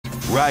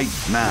right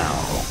now.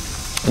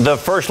 The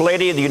First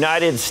Lady of the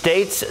United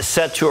States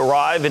set to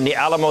arrive in the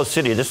Alamo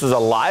City. This is a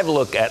live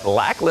look at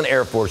Lackland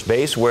Air Force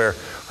Base, where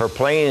her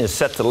plane is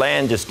set to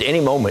land just any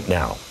moment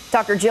now.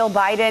 Dr. Jill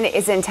Biden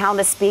is in town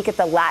to speak at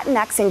the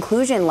Latinx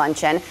Inclusion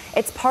Luncheon.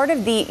 It's part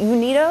of the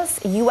Unidos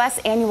U.S.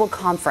 Annual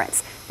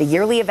Conference. The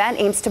yearly event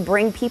aims to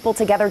bring people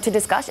together to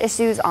discuss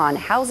issues on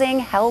housing,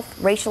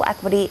 health, racial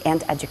equity,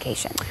 and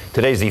education.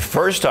 Today's the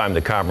first time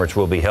the conference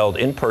will be held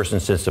in person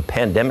since the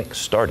pandemic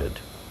started.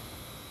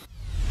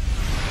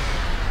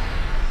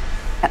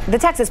 The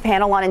Texas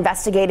panel on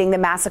investigating the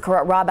massacre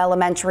at Robb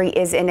Elementary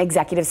is in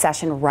executive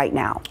session right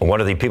now.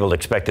 One of the people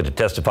expected to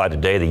testify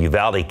today, the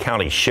Uvalde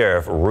County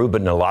Sheriff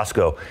Ruben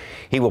Nolasco.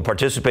 He will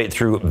participate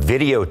through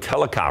video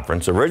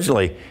teleconference.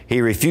 Originally,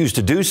 he refused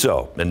to do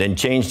so and then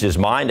changed his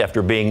mind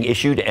after being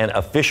issued an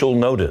official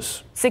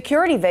notice.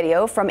 Security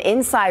video from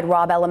inside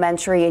Robb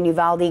Elementary in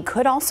Uvalde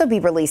could also be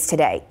released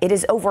today. It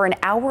is over an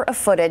hour of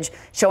footage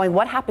showing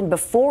what happened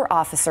before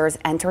officers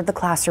entered the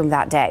classroom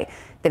that day.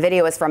 The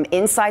video is from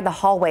inside the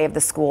hallway of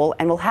the school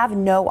and will have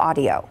no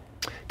audio.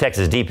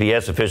 Texas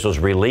DPS officials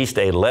released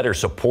a letter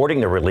supporting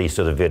the release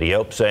of the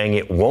video, saying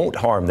it won't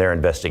harm their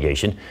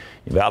investigation.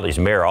 Uvalde's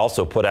mayor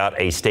also put out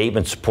a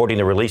statement supporting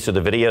the release of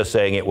the video,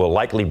 saying it will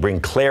likely bring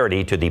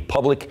clarity to the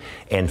public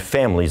and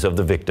families of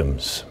the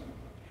victims.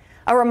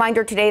 A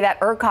reminder today that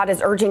ERCOT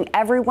is urging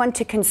everyone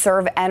to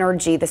conserve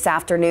energy this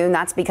afternoon.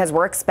 That's because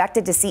we're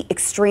expected to see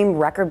extreme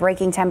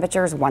record-breaking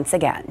temperatures once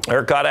again.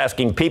 ERCOT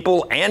asking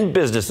people and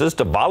businesses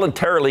to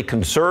voluntarily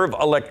conserve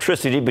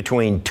electricity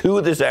between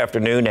 2 this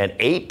afternoon and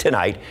 8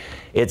 tonight.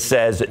 It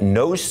says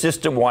no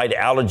system-wide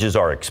outages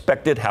are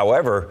expected.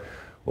 However,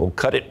 we'll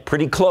cut it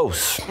pretty close.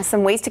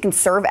 Some ways to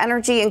conserve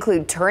energy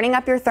include turning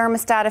up your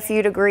thermostat a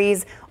few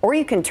degrees, or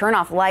you can turn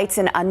off lights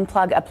and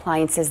unplug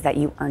appliances that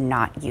you are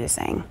not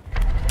using.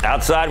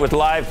 Outside with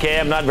live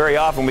cam, not very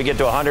often we get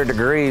to 100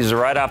 degrees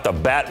right off the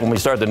bat when we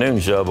start the noon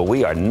show, but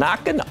we are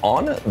knocking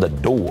on the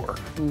door.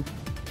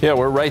 Yeah,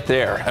 we're right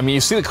there. I mean,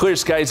 you see the clear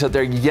skies out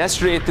there.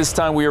 Yesterday at this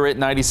time we were at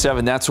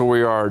 97. That's where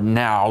we are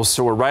now.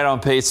 So we're right on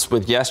pace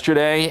with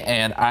yesterday.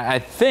 And I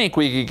think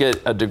we could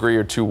get a degree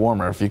or two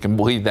warmer, if you can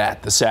believe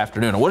that, this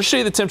afternoon. I want to show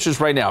you the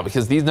temperatures right now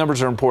because these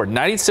numbers are important.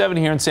 97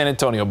 here in San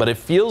Antonio, but it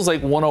feels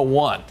like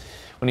 101.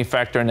 When you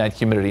factor in that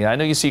humidity. And I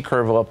know you see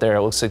Kerrville up there.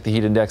 It looks like the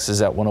heat index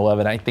is at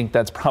 111. I think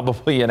that's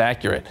probably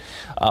inaccurate.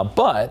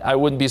 But I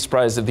wouldn't be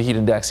surprised if the heat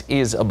index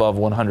is above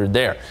 100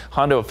 there.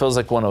 Hondo, it feels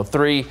like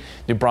 103.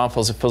 New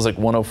Braunfels, it feels like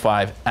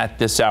 105 at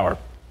this hour.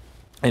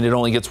 And it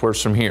only gets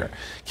worse from here.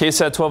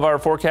 KSAT 12-hour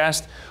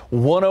forecast,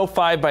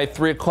 105 by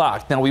 3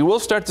 o'clock. Now, we will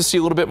start to see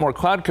a little bit more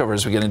cloud cover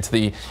as we get into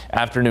the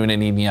afternoon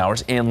and evening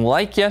hours. And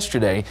like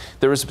yesterday,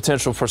 there is a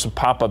potential for some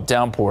pop-up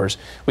downpours.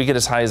 We get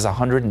as high as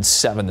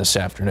 107 this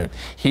afternoon.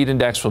 Heat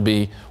index will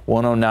be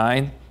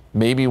 109,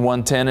 maybe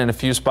 110 in a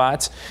few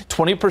spots.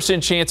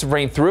 20% chance of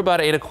rain through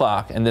about 8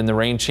 o'clock, and then the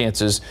rain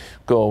chances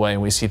go away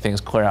and we see things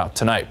clear out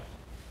tonight.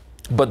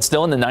 But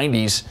still in the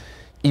 90s,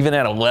 even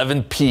at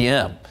 11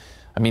 p.m.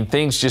 I mean,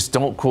 things just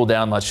don't cool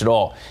down much at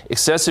all.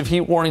 Excessive heat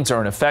warnings are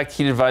in effect.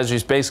 Heat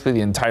advisories basically the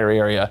entire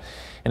area.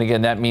 And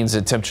again, that means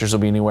that temperatures will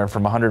be anywhere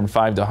from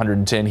 105 to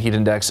 110. Heat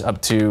index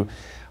up to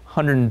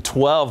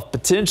 112,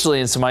 potentially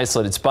in some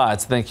isolated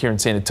spots. I think here in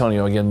San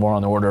Antonio, again, more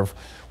on the order of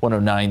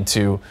 109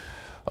 to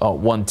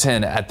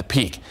 110 at the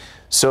peak.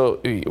 So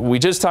we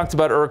just talked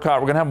about ERCOT.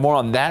 We're going to have more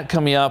on that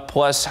coming up,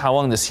 plus how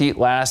long this heat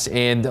lasts.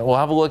 And we'll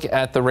have a look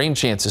at the rain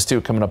chances,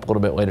 too, coming up a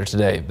little bit later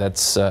today.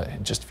 That's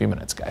in just a few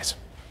minutes, guys.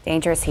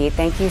 Dangerous heat.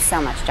 Thank you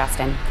so much,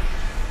 Justin.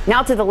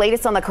 Now to the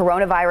latest on the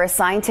coronavirus.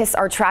 Scientists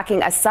are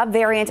tracking a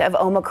subvariant of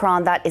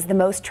Omicron that is the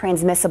most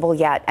transmissible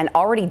yet and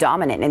already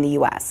dominant in the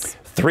U.S.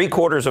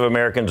 3/4 of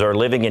Americans are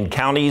living in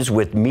counties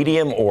with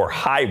medium or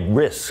high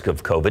risk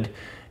of COVID.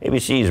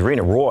 ABC's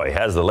Rena Roy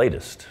has the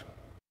latest.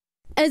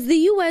 As the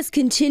U.S.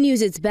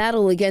 continues its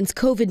battle against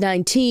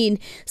COVID-19,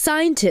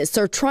 scientists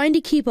are trying to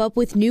keep up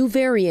with new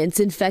variants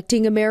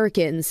infecting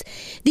Americans.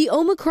 The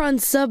Omicron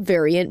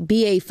subvariant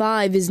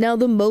BA.5 is now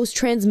the most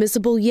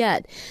transmissible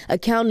yet,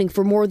 accounting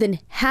for more than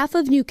half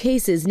of new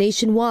cases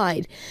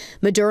nationwide.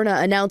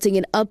 Moderna announcing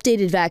an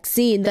updated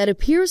vaccine that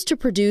appears to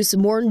produce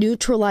more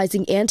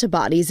neutralizing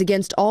antibodies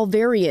against all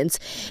variants,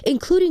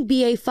 including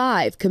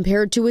BA.5,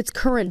 compared to its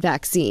current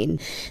vaccine.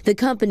 The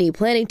company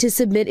planning to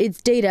submit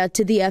its data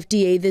to the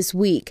FDA this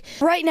week.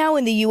 Right now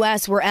in the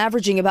U.S., we're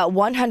averaging about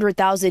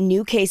 100,000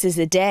 new cases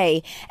a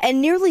day, and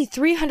nearly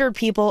 300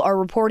 people are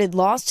reported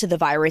lost to the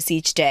virus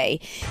each day.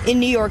 In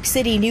New York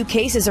City, new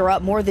cases are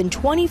up more than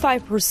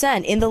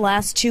 25% in the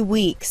last 2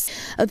 weeks.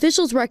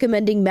 Officials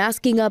recommending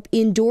masking up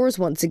indoors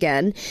once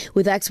again,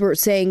 with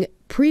experts saying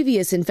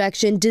previous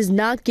infection does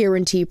not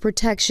guarantee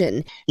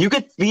protection. You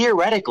could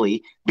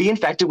theoretically be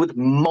infected with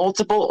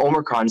multiple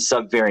Omicron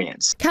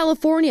subvariants.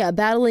 California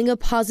battling a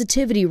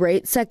positivity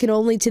rate second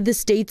only to the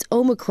state's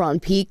Omicron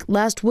peak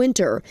last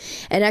winter.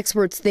 And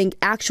experts think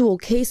actual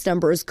case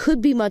numbers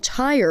could be much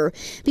higher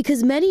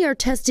because many are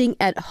testing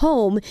at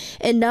home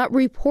and not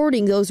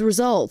reporting those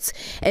results.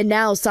 And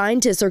now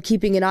scientists are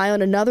keeping an eye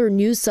on another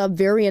new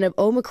subvariant of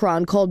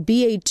Omicron called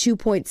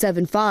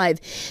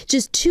BA.2.75.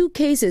 Just 2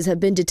 cases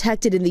have been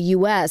detected in the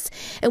U.S.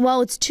 And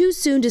while it's too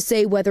soon to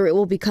say whether it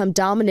will become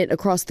dominant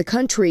across the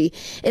country,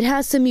 it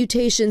has some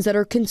mutations that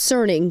are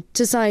concerning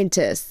to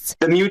scientists.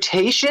 The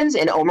mutations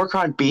in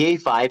Omicron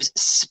BA.5's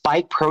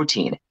spike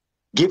protein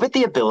give it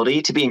the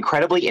ability to be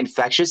incredibly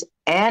infectious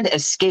and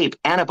escape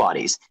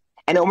antibodies.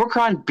 And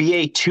Omicron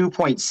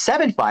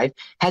BA.2.75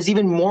 has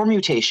even more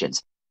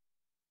mutations.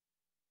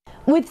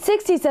 With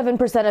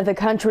 67% of the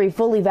country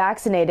fully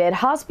vaccinated,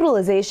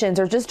 hospitalizations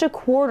are just a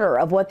quarter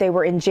of what they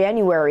were in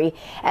January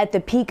at the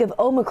peak of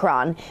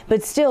Omicron,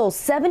 but still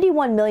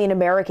 71 million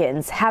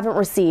Americans haven't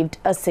received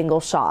a single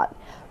shot.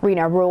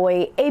 Rena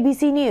Roy,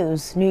 ABC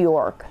News, New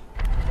York.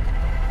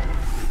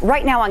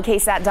 Right now on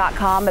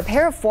KSAT.com, a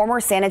pair of former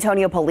San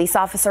Antonio police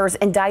officers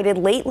indicted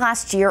late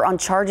last year on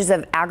charges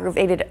of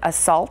aggravated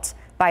assault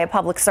by a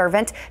public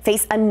servant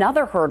face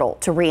another hurdle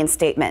to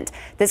reinstatement.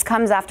 This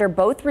comes after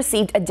both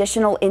received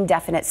additional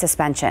indefinite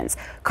suspensions.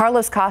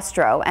 Carlos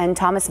Castro and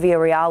Thomas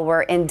Villarreal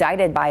were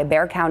indicted by a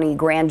Bexar County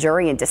grand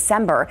jury in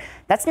December.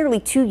 That's nearly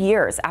 2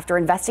 years after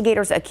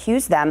investigators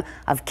accused them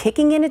of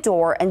kicking in a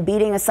door and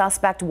beating a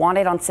suspect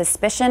wanted on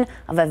suspicion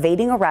of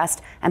evading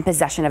arrest and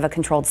possession of a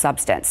controlled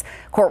substance.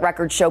 Court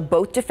records show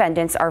both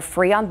defendants are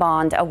free on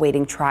bond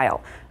awaiting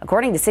trial.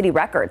 According to city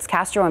records,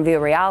 Castro and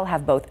Villarreal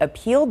have both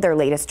appealed their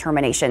latest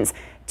terminations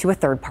to a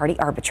third-party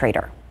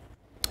arbitrator.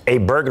 A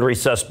burglary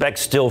suspect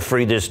still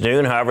free this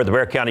noon. However, the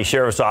Bexar County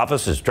Sheriff's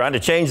Office is trying to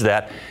change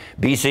that.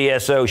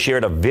 BCSO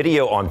shared a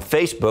video on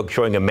Facebook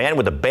showing a man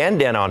with a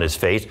bandana on his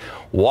face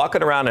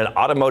walking around an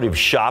automotive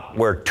shop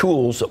where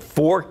tools,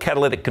 4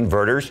 catalytic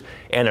converters,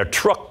 and a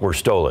truck were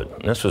stolen.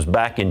 This was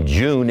back in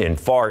June in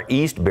Far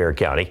East Bexar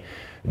County.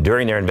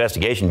 During their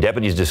investigation,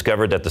 deputies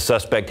discovered that the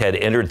suspect had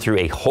entered through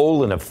a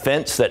hole in a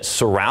fence that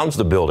surrounds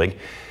the building.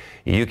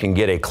 You can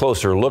get a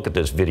closer look at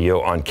this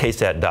video on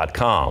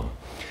KSAT.com.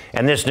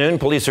 And this noon,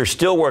 police are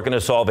still working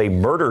to solve a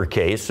murder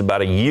case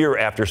about a year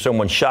after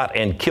someone shot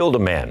and killed a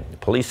man.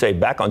 Police say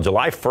back on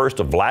July 1st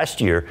of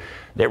last year,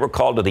 they were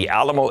called to the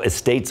Alamo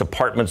Estates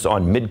Apartments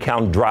on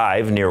Midtown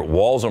Drive near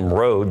Walsham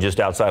Road, just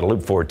outside of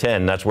Loop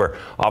 410. That's where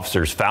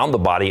officers found the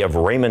body of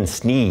Raymond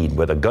Sneed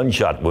with a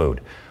gunshot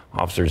wound.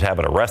 Officers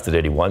haven't arrested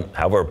anyone.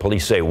 However,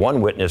 police say one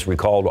witness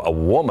recalled a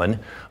woman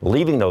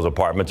leaving those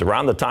apartments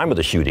around the time of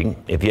the shooting.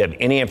 If you have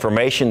any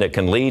information that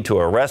can lead to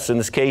arrests in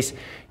this case,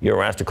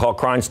 you're asked to call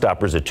Crime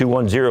Stoppers at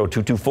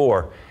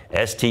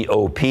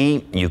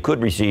 210-224-STOP. You could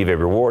receive a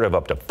reward of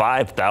up to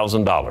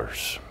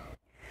 $5,000.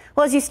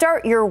 Well, as you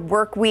start your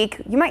work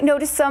week, you might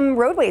notice some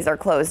roadways are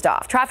closed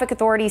off. Traffic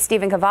Authority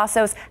Stephen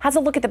Cavazos has a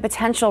look at the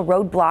potential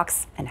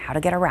roadblocks and how to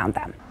get around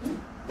them.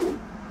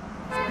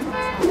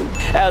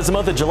 As the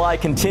month of July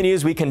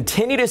continues, we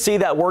continue to see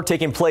that work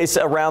taking place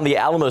around the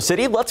Alamo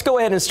City. Let's go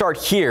ahead and start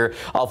here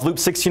off Loop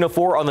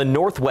 1604 on the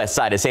northwest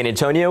side of San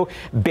Antonio.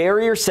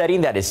 Barrier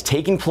setting that is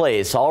taking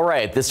place. All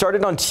right, this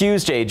started on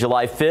Tuesday,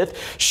 July 5th,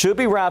 should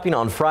be wrapping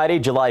on Friday,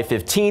 July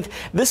 15th.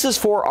 This is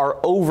for our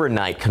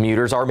overnight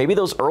commuters, or maybe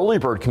those early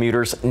bird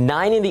commuters,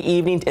 9 in the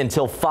evening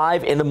until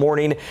 5 in the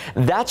morning.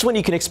 That's when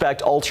you can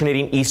expect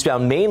alternating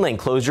eastbound main lane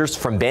closures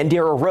from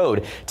Bandera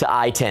Road to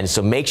I-10.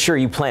 So make sure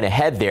you plan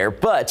ahead there.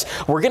 But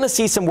we're going to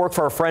see some work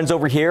for our friends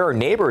over here, our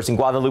neighbors in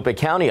Guadalupe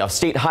County off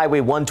State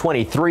Highway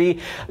 123,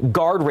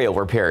 guardrail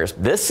repairs.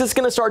 This is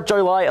going to start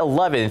July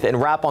 11th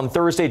and wrap on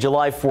Thursday,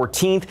 July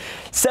 14th,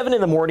 7 in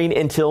the morning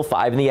until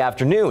 5 in the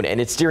afternoon. And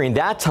it's during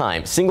that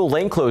time, single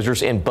lane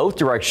closures in both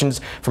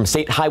directions from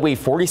State Highway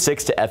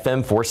 46 to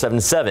FM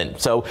 477.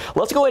 So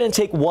let's go ahead and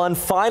take one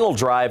final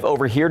drive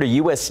over here to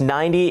US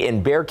 90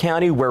 in Bexar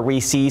County, where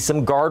we see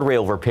some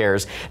guardrail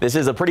repairs. This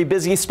is a pretty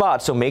busy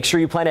spot, so make sure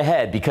you plan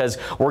ahead because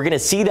we're going to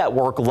see that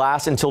work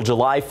last until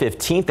July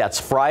 15th. That's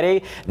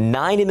Friday,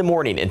 9 in the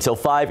morning until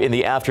 5 in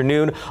the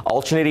afternoon.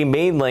 Alternating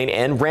main lane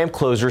and ramp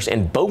closures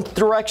in both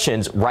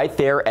directions right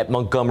there at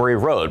Montgomery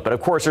Road. But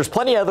of course, there's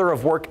plenty other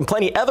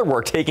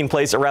work taking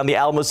place around the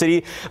Alamo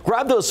City.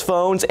 Grab those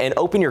phones and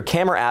open your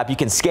camera app. You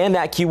can scan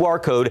that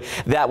QR code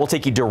that will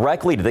take you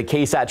directly to the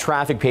KSAT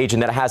traffic page,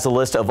 and that has a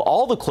list of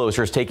all the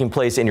closures taking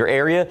place in your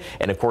area,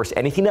 and of course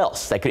anything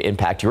else that could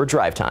impact your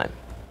drive time.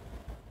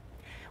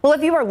 Well,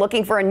 if you are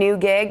looking for a new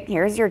gig,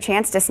 here's your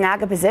chance to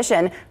snag a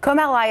position.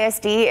 Comal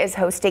ISD is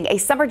hosting a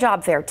summer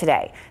job fair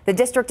today. The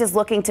district is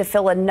looking to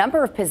fill a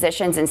number of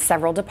positions in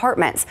several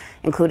departments,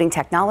 including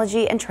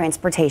technology and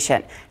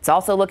transportation. It's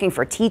also looking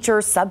for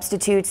teachers,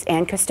 substitutes,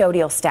 and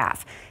custodial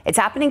staff. It's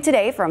happening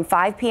today from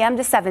 5 p.m.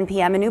 to 7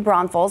 p.m. in New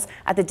Braunfels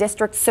at the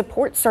district's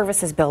Support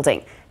Services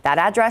building. That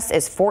address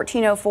is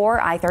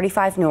 1404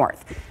 I-35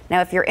 North.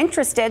 Now, if you're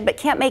interested but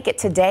can't make it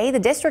today, the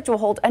district will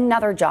hold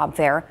another job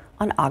fair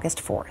on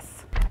August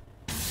 4th.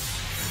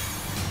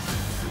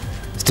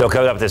 Still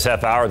coming up this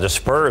half hour, the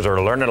Spurs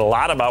are learning a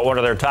lot about one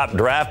of their top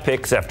draft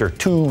picks after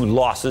 2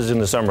 losses in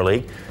the Summer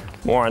League.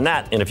 More on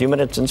that in a few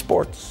minutes in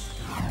sports.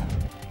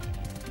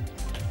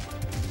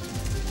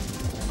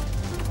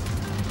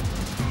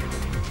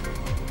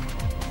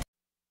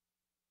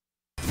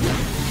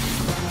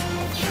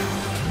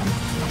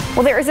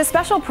 Well, there is a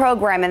special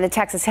program in the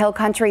Texas Hill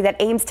Country that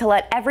aims to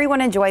let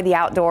everyone enjoy the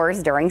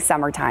outdoors during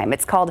summertime.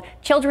 It's called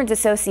Children's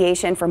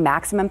Association for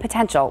Maximum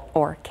Potential,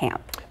 or CAMP.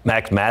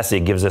 Max Massey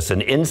gives us an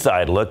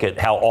inside look at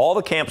how all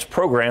the camp's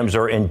programs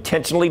are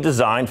intentionally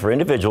designed for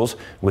individuals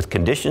with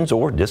conditions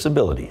or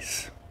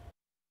disabilities.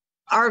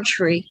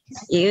 Archery,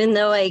 even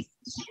though I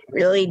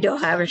really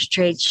don't have a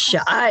straight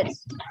shot,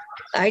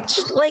 I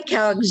just like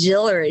how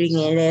exhilarating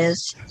it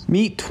is.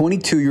 Meet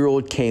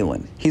 22-year-old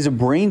Kalen. He's a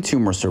brain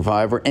tumor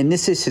survivor, and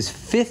this is his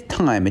 5th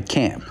time at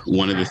camp.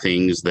 One of the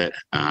things that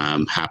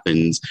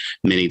happens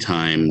many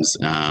times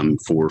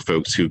for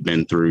folks who've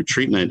been through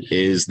treatment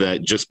is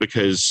that just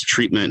because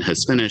treatment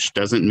has finished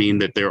doesn't mean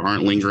that there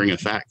aren't lingering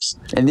effects.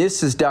 And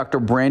this is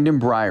Dr. Brandon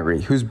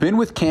Briery, who's been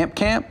with Camp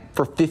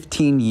for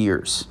 15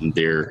 years.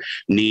 Their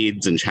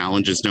needs and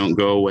challenges don't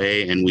go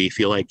away, and we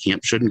feel like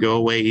camp shouldn't go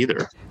away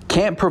either.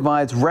 Camp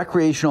provides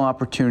recreational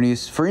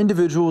opportunities for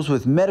individuals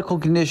with medical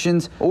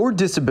conditions or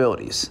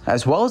disabilities,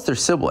 as well as their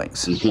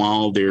siblings. And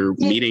while they're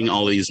meeting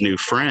all these new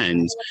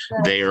friends,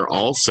 they are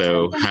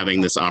also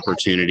having this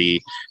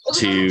opportunity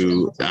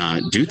to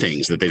do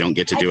things that they don't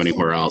get to do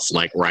anywhere else,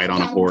 like ride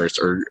on a horse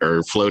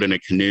or float in a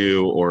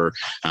canoe or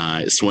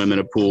swim in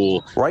a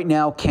pool. Right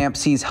now, camp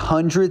sees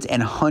hundreds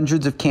and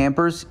hundreds of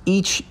campers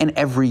each and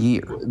every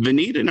year. The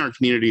need in our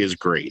community is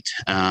great.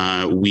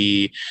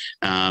 We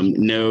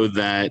know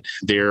that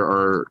there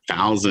are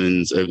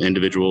thousands of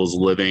individuals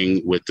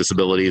living with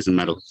disabilities and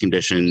medical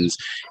conditions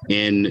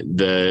in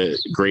the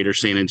greater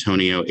San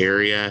Antonio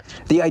area.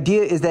 The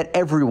idea is that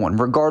everyone,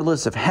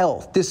 regardless of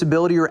health,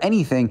 disability, or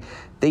anything,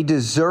 they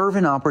deserve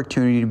an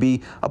opportunity to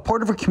be a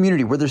part of a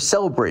community where they're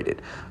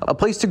celebrated, a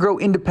place to grow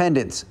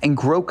independence and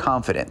grow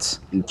confidence.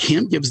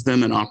 Camp gives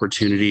them an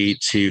opportunity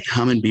to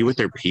come and be with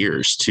their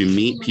peers, to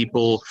meet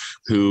people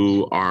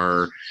who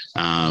are,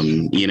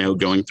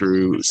 going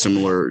through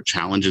similar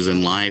challenges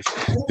in life,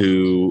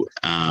 who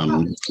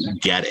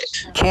get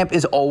it. Camp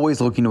is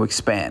always looking to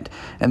expand,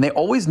 and they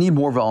always need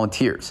more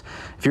volunteers.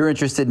 If you're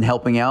interested in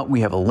helping out,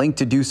 we have a link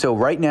to do so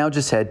right now.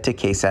 Just head to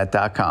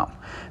KSAT.com.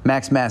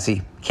 Max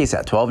Massey,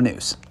 KSAT 12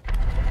 News.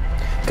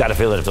 Got a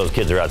feeling if those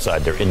kids are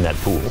outside, they're in that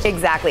pool.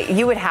 Exactly.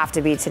 You would have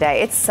to be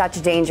today. It's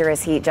such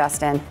dangerous heat,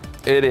 Justin.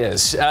 It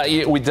is.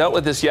 We dealt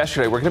with this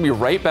yesterday. We're going to be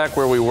right back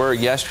where we were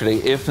yesterday,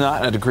 if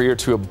not a degree or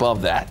two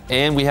above that.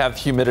 And we have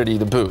humidity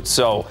to boot.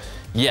 So,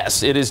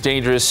 yes, it is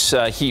dangerous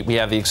heat. We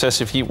have the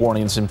excessive heat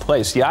warnings in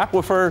place. The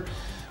aquifer,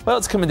 well,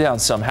 it's coming down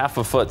some, half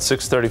a foot,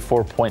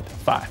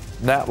 634.5.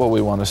 That's what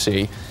we want to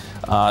see.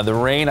 The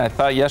rain, I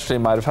thought yesterday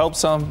might have helped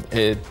some.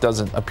 It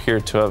doesn't appear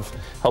to have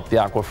helped the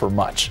aquifer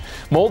much.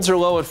 Molds are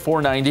low at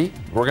 490.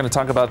 We're going to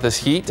talk about this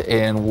heat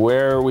and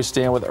where we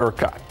stand with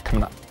ERCOT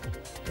coming up.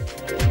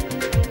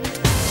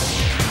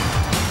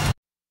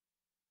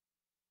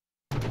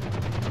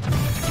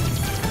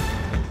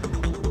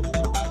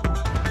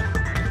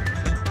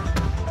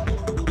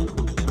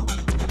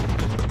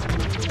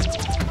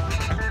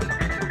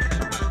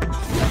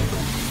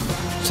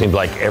 Seems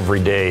like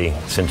every day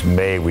since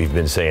May we've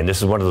been saying this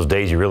is one of those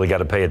days you really got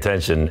to pay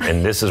attention,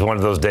 and this is one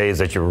of those days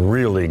that you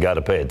really got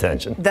to pay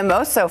attention. The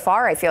most so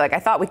far, I feel like. I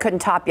thought we couldn't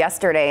top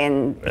yesterday,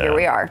 and here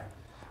we are.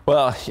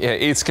 Well, yeah,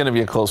 it's going to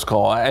be a close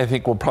call. I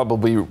think we'll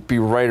probably be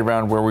right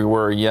around where we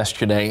were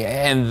yesterday.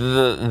 And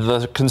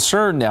the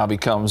concern now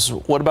becomes,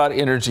 what about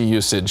energy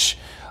usage?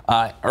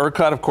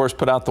 ERCOT, of course,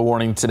 put out the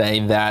warning today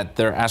that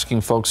they're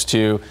asking folks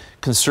to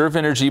conserve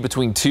energy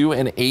between 2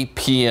 and 8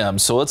 p.m.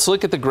 So let's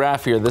look at the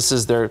graph here. This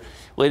is their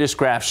latest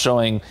graph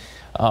showing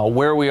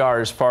where we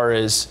are as far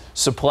as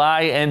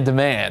supply and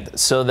demand.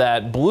 So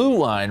that blue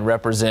line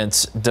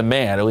represents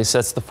demand, at least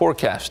that's the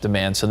forecast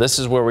demand. So this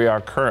is where we are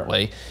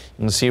currently. You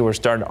can see we're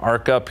starting to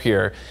arc up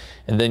here.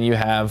 And then you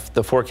have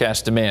the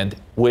forecast demand,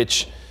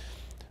 which,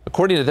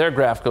 according to their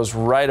graph, goes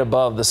right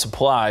above the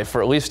supply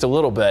for at least a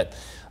little bit.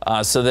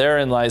 So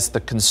therein lies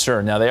the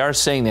concern. Now, they are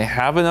saying they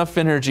have enough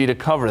energy to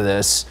cover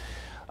this.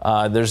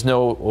 There's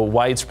no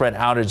widespread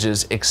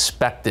outages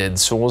expected,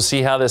 so we'll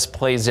see how this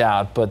plays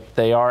out. But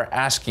they are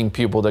asking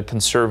people to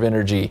conserve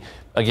energy,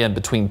 again,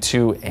 between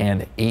 2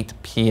 and 8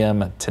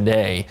 p.m.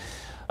 today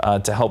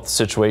to help the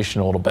situation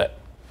a little bit.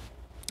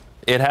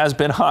 It has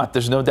been hot.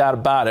 There's no doubt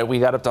about it. We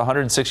got up to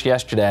 106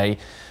 yesterday.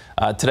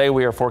 Today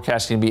we are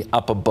forecasting to be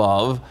up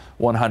above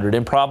 100,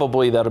 and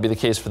probably that'll be the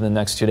case for the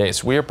next 2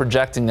 days. We are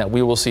projecting that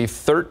we will see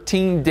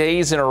 13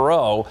 days in a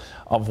row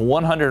of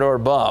 100 or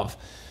above.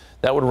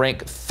 That would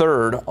rank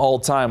third all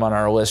time on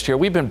our list here.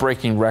 We've been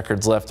breaking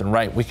records left and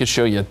right. We could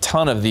show you a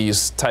ton of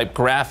these type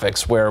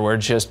graphics where we're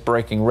just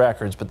breaking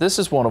records, but this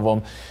is one of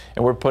them,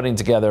 and we're putting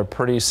together a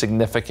pretty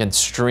significant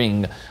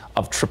string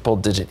of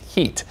triple-digit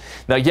heat.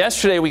 Now,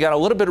 yesterday we got a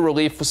little bit of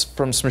relief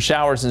from some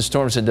showers and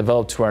storms that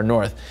developed to our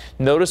north.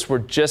 Notice we're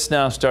just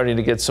now starting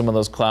to get some of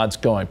those clouds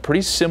going.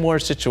 Pretty similar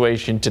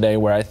situation today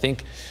where I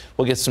think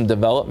we'll get some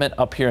development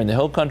up here in the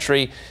hill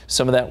country.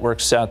 Some of that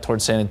works south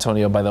towards San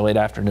Antonio by the late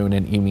afternoon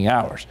and evening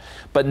hours,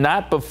 but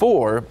not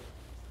before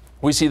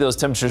we see those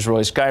temperatures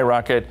really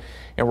skyrocket,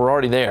 and we're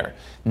already there.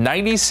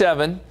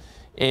 97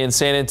 in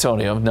San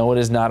Antonio. No, it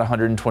is not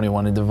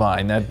 121 in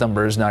Divine. That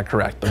number is not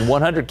correct. But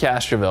 100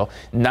 Castroville,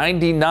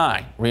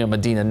 99 Rio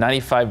Medina,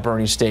 95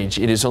 Bernie Stage.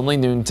 It is only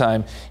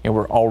noontime, and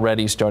we're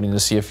already starting to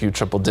see a few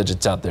triple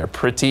digits out there.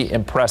 Pretty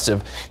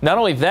impressive. Not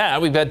only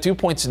that, we've got dew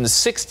points in the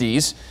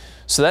 60s,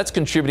 so that's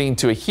contributing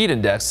to a heat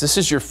index. This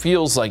is your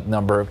feels like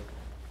number.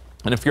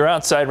 And if you're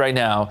outside right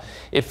now,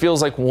 it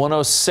feels like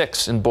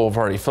 106 in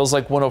Boulevardy. It feels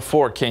like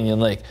 104 Canyon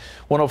Lake,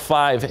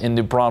 105 in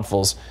New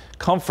Braunfels.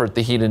 Comfort,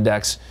 the heat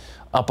index,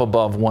 up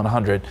above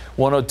 100,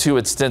 102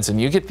 at Stinson.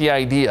 You get the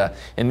idea,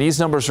 and these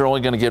numbers are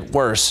only going to get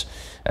worse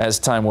as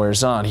time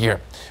wears on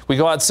here. We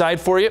go outside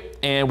for you,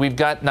 and we've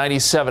got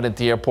 97 at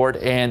the airport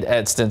and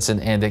at Stinson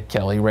and at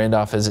Kelly.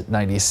 Randolph is at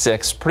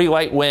 96. Pretty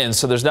light winds,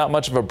 so there's not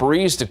much of a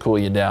breeze to cool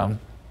you down.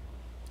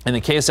 In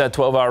the KSAT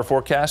 12-hour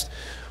forecast,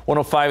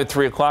 105 at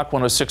 3 o'clock,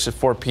 106 at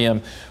 4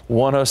 p.m.,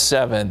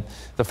 107.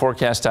 The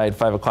forecast high at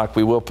 5 o'clock.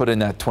 We will put in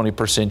that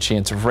 20%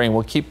 chance of rain.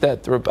 We'll keep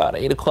that through about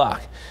 8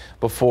 o'clock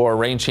before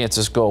rain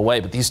chances go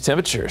away. But these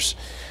temperatures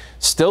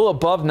still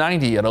above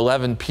 90 at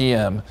 11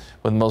 p.m.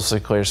 with mostly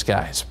clear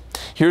skies.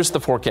 Here's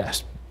the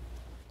forecast.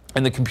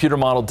 And the computer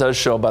model does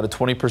show about a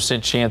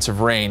 20% chance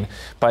of rain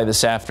by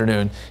this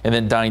afternoon and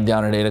then dying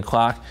down at 8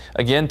 o'clock.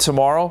 Again,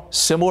 tomorrow,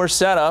 similar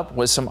setup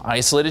with some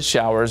isolated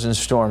showers and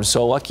storms.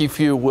 So a lucky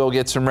few will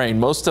get some rain.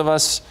 Most of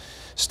us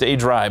stay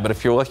dry, but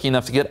if you're lucky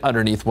enough to get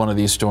underneath one of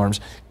these storms,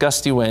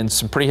 gusty winds,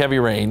 some pretty heavy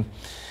rain.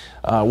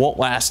 Won't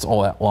last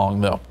all that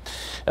long, though.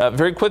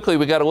 Very quickly,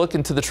 we got to look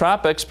into the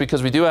tropics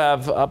because we do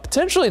have a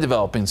potentially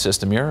developing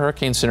system here.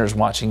 Hurricane Center is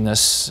watching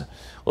this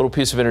little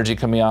piece of energy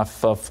coming off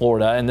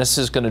Florida, and this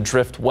is going to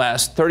drift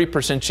west.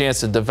 30%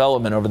 chance of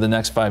development over the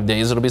next 5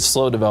 days. It'll be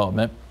slow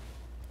development,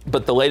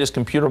 but the latest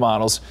computer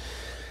models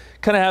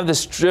kind of have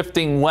this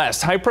drifting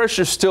west. High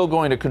pressure is still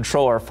going to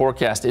control our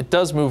forecast. It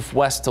does move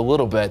west a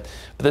little bit,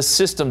 but the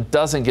system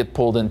doesn't get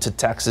pulled into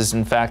Texas.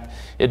 In fact,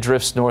 it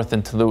drifts north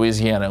into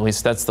Louisiana. At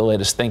least that's the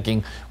latest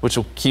thinking, which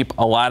will keep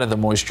a lot of the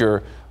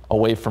moisture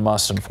away from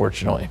us,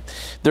 unfortunately.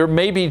 There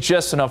may be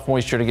just enough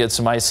moisture to get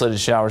some isolated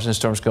showers and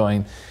storms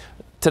going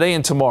today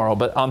and tomorrow,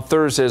 but on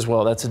Thursday as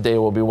well, that's a day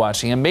we'll be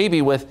watching. And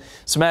maybe with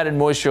some added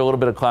moisture, a little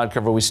bit of cloud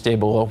cover, we stay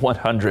below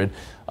 100.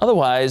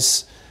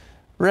 Otherwise,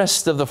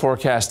 rest of the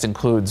forecast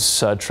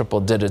includes triple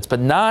digits, but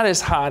not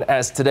as hot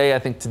as today. I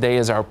think today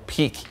is our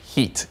peak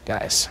heat,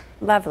 guys.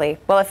 Lovely.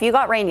 Well, if you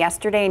got rain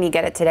yesterday and you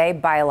get it today,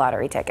 buy a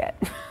lottery ticket.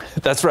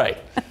 That's right.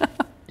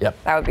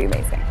 Yep. That would be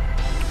amazing.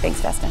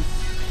 Thanks, Dustin.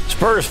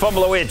 Spurs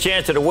fumble away a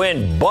chance at a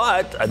win,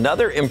 but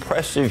another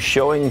impressive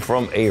showing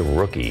from a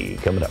rookie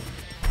coming up.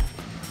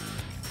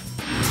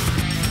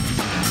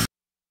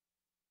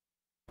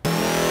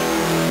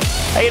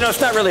 Hey, you know,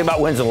 it's not really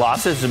about wins and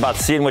losses. It's about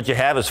seeing what you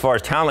have as far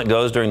as talent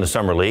goes during the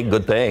summer league.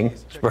 Good thing.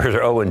 Spurs are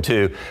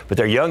 0-2, but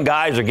their young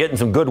guys are getting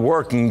some good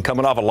work and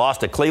coming off a loss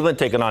to Cleveland,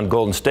 taking on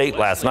Golden State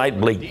last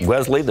night. Blake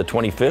Wesley, the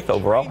 25th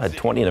overall, had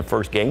 20 in the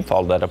first game,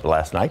 followed that up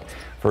last night.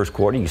 First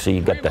quarter, you see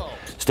he got the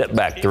step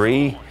back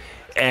three,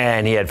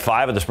 and he had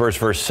 5 of the Spurs'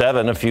 first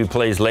 7. A few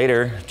plays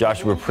later,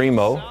 Joshua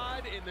Primo.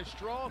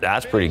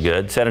 That's pretty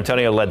good. San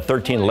Antonio led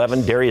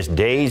 13-11. Darius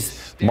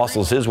Days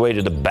muscles his way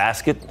to the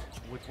basket.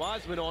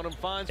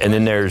 And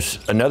then there's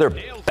another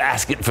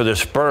basket for the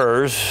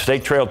Spurs. They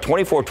trailed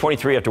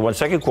 24-23 after one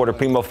second quarter.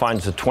 Primo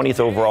finds the 20th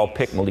overall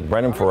pick, Malik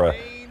Brennan, for a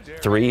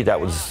 3. That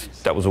was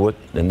what.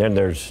 And then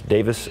there's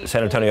Davis.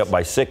 San Antonio up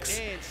by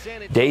 6.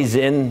 Days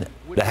in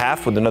the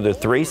half with another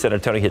 3. San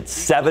Antonio hit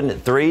 7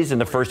 threes in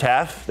the first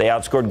half. They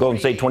outscored Golden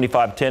State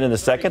 25-10 in the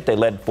second. They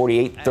led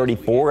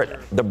 48-34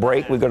 at the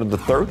break. We go to the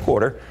third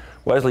quarter.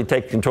 Wesley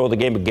takes control of the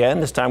game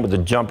again, this time with a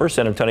jumper.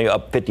 San Antonio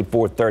up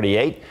 54-38.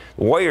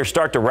 The Warriors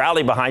start to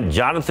rally behind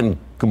Jonathan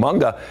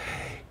Kuminga.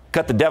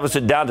 Cut the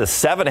deficit down to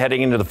 7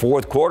 heading into the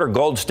fourth quarter.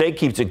 Golden State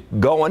keeps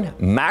it going.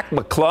 Mac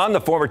McClung,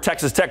 the former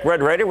Texas Tech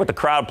Red Raider, with the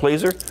crowd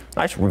pleaser.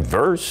 Nice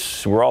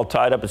reverse. We're all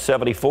tied up at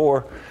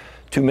 74.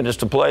 2 minutes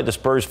to play. The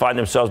Spurs find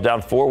themselves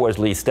down 4.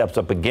 Wesley steps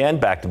up again.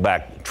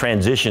 Back-to-back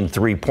transition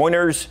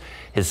 3-pointers.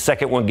 His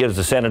second one gives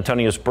the San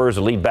Antonio Spurs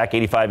a lead back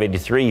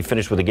 85-83. He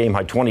finished with a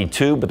game-high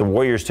 22, but the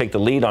Warriors take the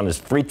lead on his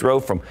free throw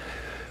from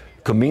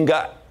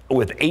Kuminga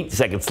with 8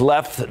 seconds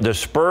left. The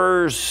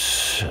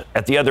Spurs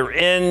at the other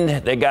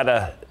end, they got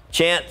a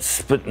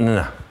chance, but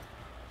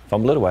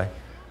fumble it away.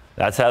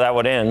 That's how that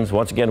one ends.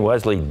 Once again,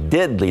 Wesley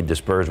did lead the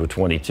Spurs with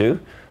 22.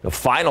 The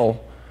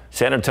final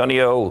San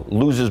Antonio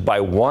loses by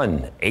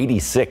 1,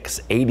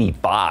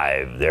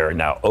 86-85. They're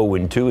now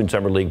 0-2 in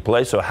summer league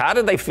play. So how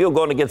did they feel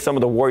going against some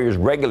of the Warriors'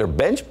 regular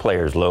bench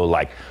players, Low,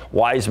 like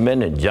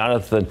Wiseman and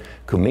Jonathan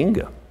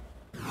Kuminga?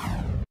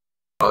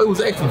 It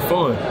was actually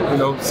fun,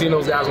 seeing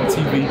those guys on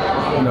TV,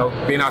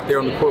 being out there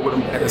on the court with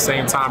them at the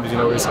same time. It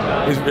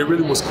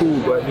really was cool.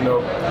 But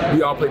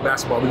we all play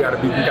basketball. We gotta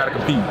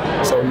compete.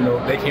 So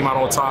they came out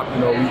on top.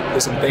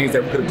 There's some things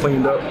that we could have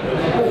cleaned up.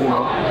 But,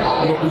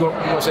 we're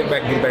gonna shake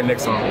back and get back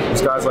next time.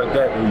 It's guys like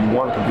that who you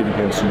want to compete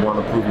against. You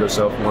want to prove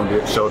yourself. You want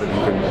to show that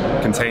you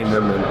can contain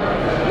them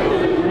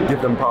and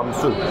give them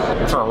problems too.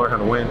 We're trying to learn how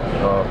to win. We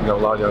got a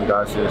lot of young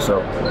guys here,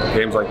 so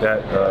games like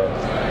that,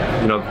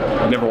 you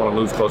never want to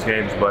lose close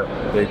games, but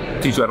they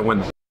teach you how to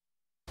win them.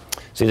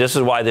 See, this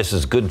is why this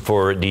is good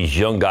for these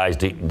young guys.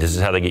 This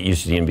is how they get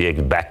used to the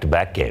NBA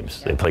back-to-back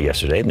games. They play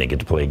yesterday, and they get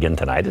to play again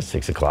tonight at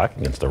 6 o'clock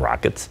against the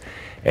Rockets,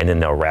 and then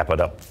they'll wrap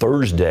it up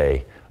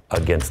Thursday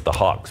against the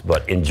Hawks.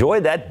 But enjoy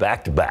that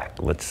back-to-back.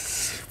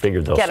 Let's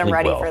figure they'll get them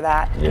ready well. for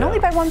that. Yeah. And only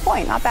by 1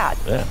 point, not bad.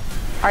 Yeah.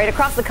 All right,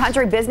 across the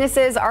country,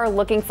 businesses are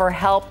looking for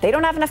help. They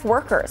don't have enough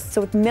workers.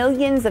 So with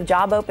millions of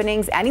job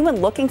openings, anyone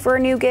looking for a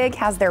new gig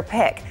has their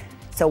pick.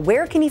 So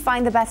where can you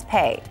find the best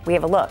pay? We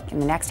have a look in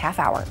the next half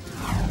hour.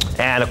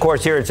 And, of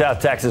course, here in South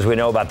Texas, we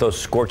know about those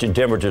scorching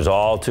temperatures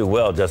all too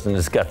well. Justin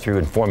just got through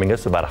informing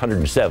us about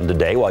 107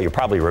 today. While you're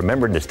probably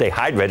remembering to stay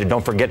hydrated,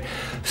 don't forget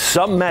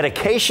some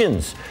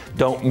medications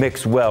don't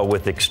mix well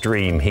with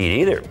extreme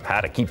heat either.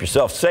 How to keep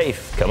yourself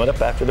safe coming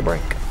up after the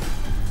break.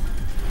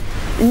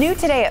 New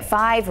today at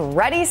 5,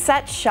 Ready,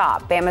 Set,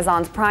 Shop.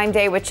 Amazon's Prime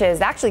Day, which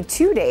is actually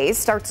 2 days,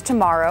 starts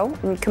tomorrow.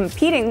 And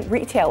competing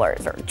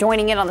retailers are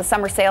joining in on the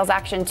summer sales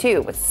action,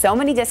 too. With so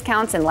many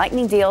discounts and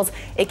lightning deals,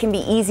 it can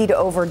be easy to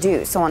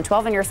overdo. So on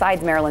 12 on Your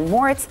Side's Marilyn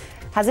Moritz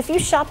has a few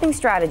shopping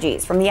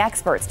strategies from the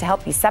experts to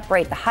help you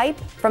separate the hype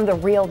from the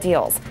real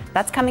deals.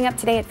 That's coming up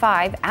today at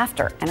 5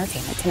 after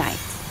Entertainment Tonight.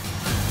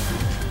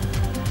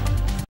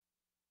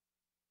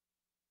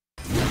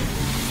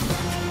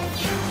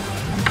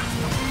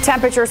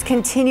 Temperatures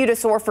continue to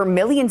soar for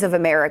millions of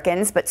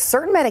Americans, but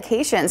certain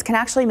medications can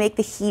actually make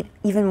the heat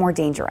even more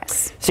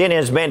dangerous.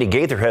 CNN's Mandy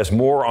Gaither has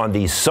more on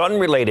the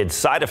sun-related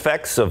side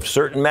effects of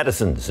certain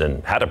medicines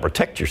and how to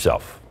protect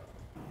yourself.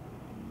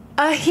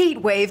 A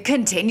heat wave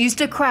continues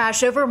to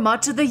crash over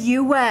much of the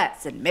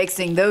U.S., and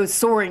mixing those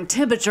soaring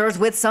temperatures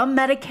with some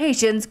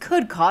medications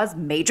could cause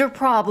major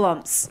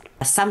problems.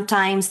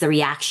 Sometimes the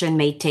reaction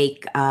may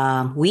take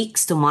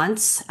weeks to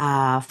months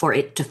for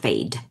it to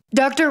fade.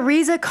 Dr.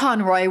 Reza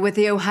Conroy with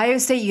the Ohio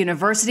State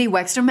University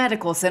Wexner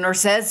Medical Center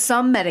says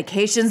some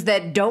medications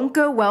that don't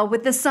go well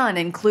with the sun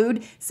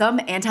include some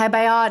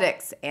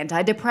antibiotics,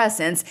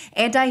 antidepressants,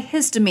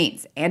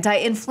 antihistamines,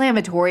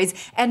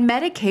 anti-inflammatories, and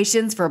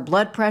medications for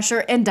blood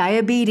pressure and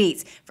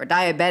diabetes. For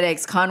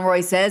diabetics,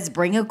 Conroy says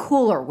bring a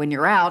cooler when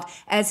you're out,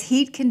 as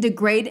heat can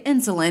degrade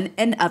insulin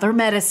and other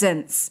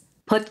medicines.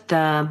 Put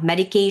the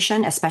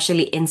medication,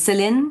 especially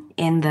insulin,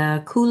 in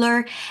the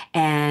cooler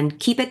and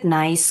keep it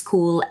nice,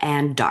 cool,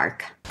 and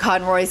dark.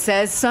 Conroy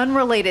says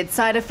sun-related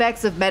side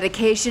effects of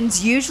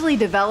medications usually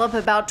develop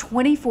about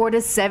 24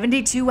 to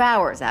 72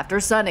 hours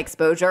after sun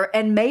exposure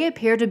and may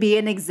appear to be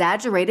an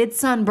exaggerated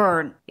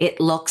sunburn.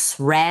 It looks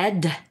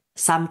red,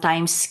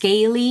 sometimes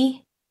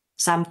scaly,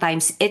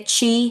 sometimes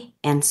itchy,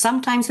 and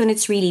sometimes when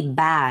it's really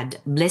bad,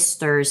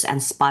 blisters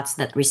and spots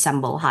that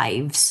resemble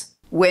hives.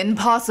 When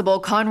possible,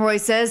 Conroy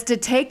says to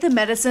take the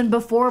medicine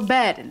before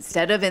bed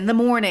instead of in the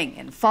morning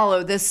and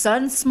follow the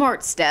Sun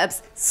Smart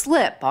steps.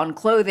 Slip on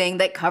clothing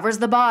that covers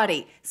the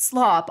body.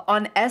 Slop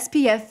on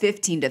SPF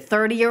 15 to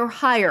 30 or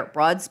higher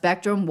broad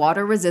spectrum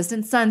water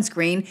resistant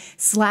sunscreen.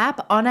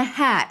 Slap on a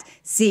hat.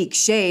 Seek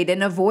shade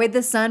and avoid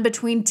the sun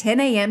between 10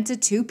 a.m. to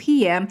 2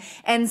 p.m.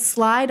 and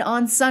slide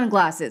on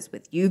sunglasses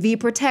with UV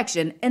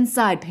protection and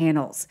side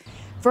panels.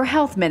 For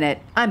Health Minute,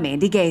 I'm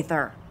Mandy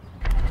Gaither.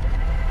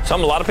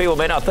 Something a lot of people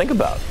may not think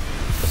about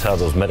is how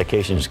those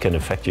medications can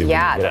affect you.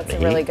 Yeah, that's a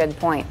really good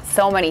point.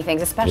 So many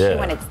things, especially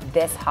when it's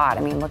this hot.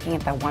 I mean, looking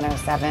at the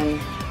 107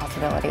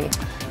 possibility.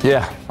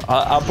 Yeah,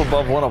 up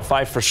above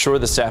 105 for sure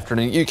this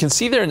afternoon. You can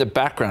see there in the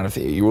background, if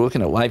you were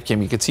looking at live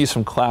cam, you can see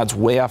some clouds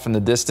way off in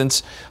the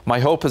distance. My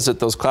hope is that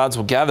those clouds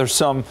will gather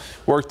some,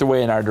 work their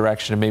way in our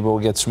direction, and maybe we'll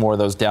get some more of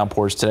those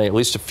downpours today, at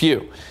least a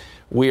few.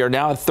 We are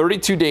now at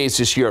 32 days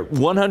this year at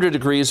 100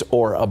 degrees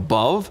or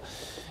above.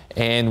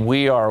 And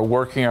we are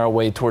working our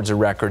way towards the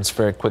records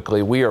very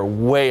quickly. We are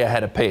way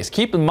ahead of pace.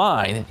 Keep in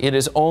mind, it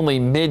is only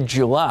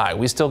mid-July.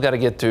 We still got to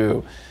get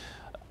to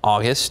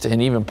August,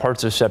 and even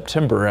parts of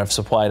September have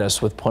supplied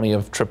us with plenty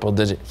of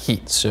triple-digit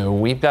heat. So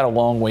we've got a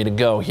long way to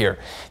go here.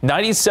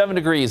 97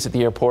 degrees at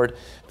the airport.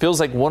 Feels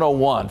like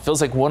 101. Feels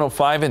like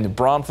 105 in New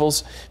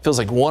Braunfels. Feels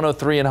like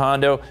 103 in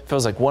Hondo.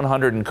 Feels like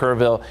 100 in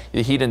Kerrville.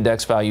 The heat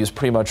index values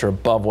pretty much are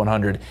above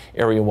 100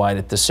 area-wide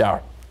at this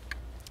hour.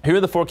 Here are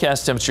the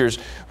forecast temperatures.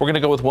 We're going to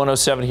go with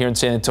 107 here in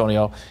San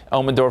Antonio,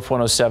 Elmendorf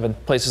 107.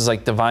 Places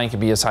like Devine can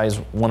be as high as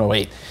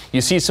 108.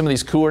 You see some of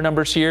these cooler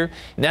numbers here,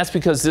 and that's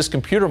because this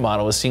computer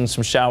model is seeing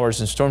some showers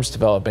and storms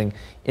developing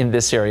in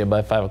this area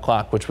by 5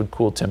 o'clock, which would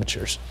cool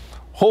temperatures.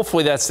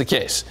 Hopefully that's the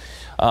case.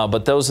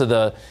 But those are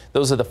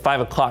the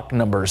 5 o'clock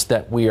numbers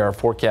that we are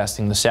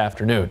forecasting this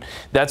afternoon.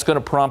 That's going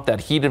to prompt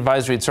that heat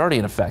advisory. It's already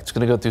in effect. It's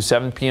going to go through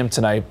 7 p.m.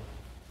 tonight.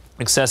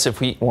 Excessive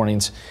heat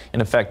warnings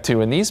in effect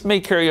too, and these may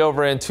carry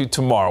over into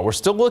tomorrow. We're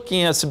still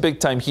looking at some big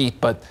time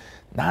heat, but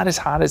not as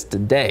hot as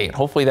today. And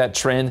hopefully that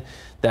trend,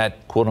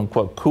 that quote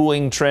unquote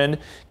cooling trend,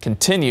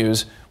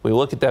 continues. We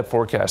look at that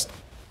forecast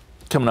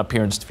coming up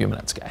here in just a few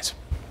minutes, guys.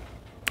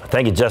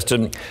 Thank you,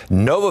 Justin.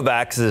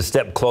 Novavax is a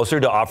step closer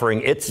to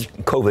offering its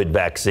COVID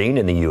vaccine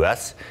in the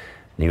U.S.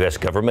 The U.S.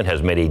 government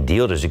has made a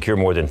deal to secure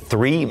more than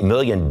 3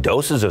 million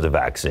doses of the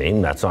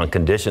vaccine. That's on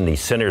condition the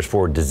Centers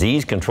for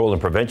Disease Control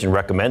and Prevention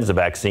recommends the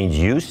vaccine's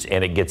use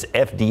and it gets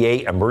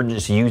FDA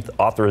emergency use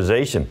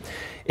authorization.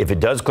 If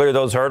it does clear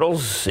those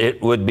hurdles, it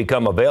would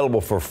become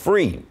available for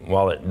free.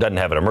 While it doesn't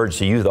have an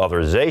emergency use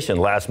authorization,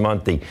 last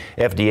month the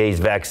FDA's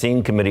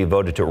vaccine committee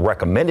voted to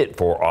recommend it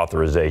for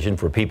authorization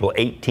for people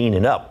 18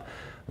 and up.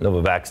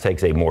 Novavax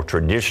takes a more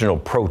traditional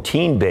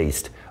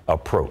protein-based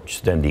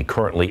approach than the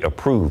currently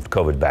approved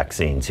COVID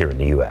vaccines here in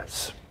the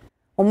U.S.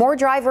 Well, more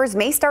drivers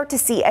may start to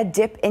see a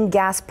dip in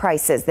gas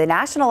prices. The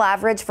national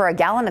average for a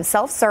gallon of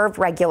self-serve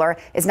regular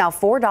is now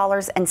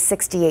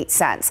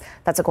 $4.68.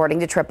 That's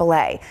according to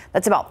AAA.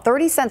 That's about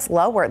 30 cents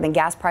lower than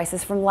gas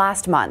prices from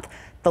last month.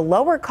 The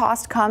lower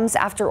cost comes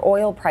after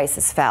oil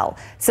prices fell.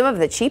 Some of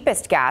the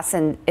cheapest gas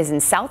is in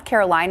South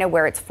Carolina,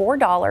 where it's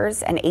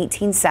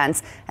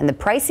 $4.18, and the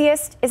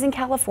priciest is in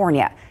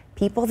California.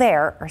 People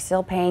there are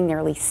still paying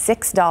nearly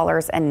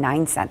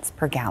 $6.09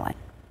 per gallon.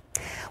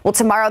 Well,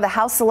 tomorrow, the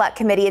House Select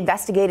Committee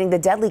investigating the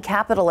deadly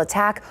Capitol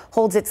attack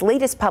holds its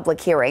latest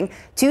public hearing.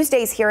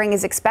 Tuesday's hearing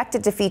is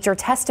expected to feature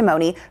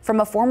testimony from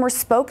a former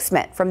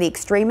spokesman from the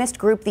extremist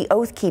group the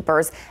Oath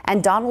Keepers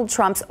and Donald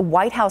Trump's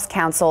White House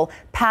counsel,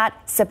 Pat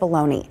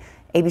Cipollone.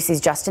 ABC's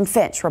Justin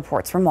Finch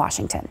reports from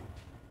Washington.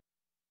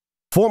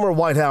 Former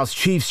White House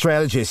chief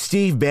strategist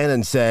Steve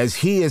Bannon says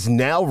he is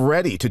now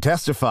ready to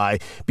testify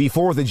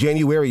before the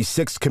January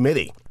 6th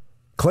committee,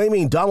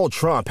 claiming Donald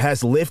Trump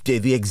has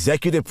lifted the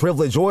executive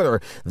privilege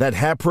order that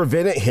had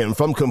prevented him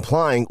from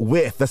complying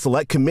with the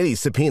Select Committee's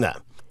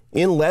subpoena.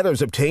 In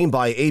letters obtained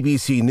by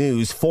ABC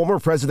News, former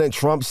President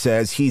Trump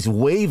says he's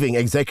waiving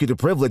executive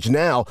privilege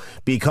now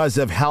because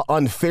of how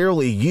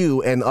unfairly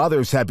you and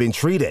others have been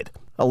treated.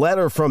 A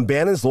letter from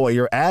Bannon's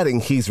lawyer adding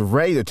he's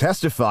ready to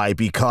testify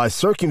because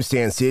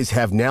circumstances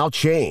have now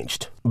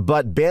changed.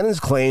 But Bannon's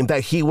claim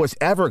that he was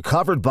ever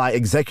covered by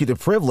executive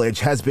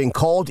privilege has been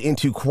called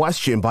into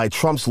question by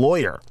Trump's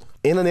lawyer.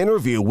 In an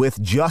interview with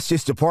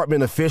Justice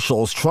Department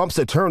officials, Trump's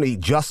attorney,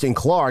 Justin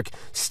Clark,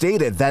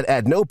 stated that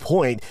at no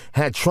point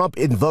had Trump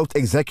invoked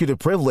executive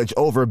privilege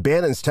over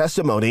Bannon's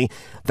testimony,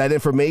 that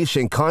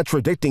information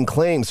contradicting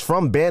claims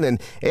from Bannon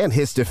and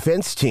his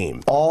defense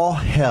team. All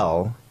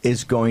hell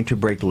is going to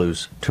break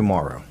loose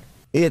tomorrow.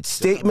 It's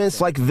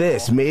statements like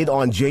this made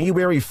on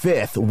January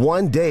 5th,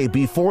 one day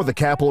before the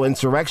Capitol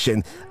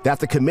insurrection, that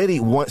the committee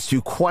wants to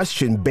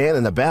question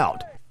Bannon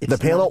about. The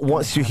panel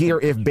wants to hear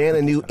if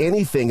Bannon knew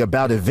anything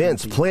about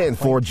events planned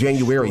for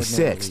January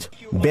 6th.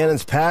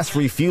 Bannon's past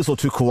refusal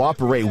to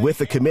cooperate with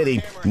the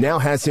committee now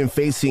has him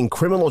facing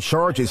criminal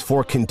charges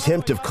for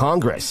contempt of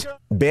Congress.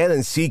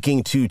 Bannon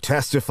seeking to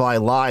testify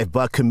live,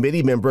 but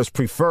committee members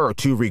prefer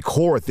to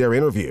record their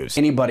interviews.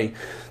 Anybody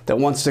that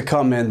wants to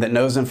come in that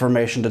knows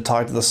information to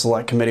talk to the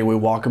Select Committee, we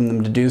welcome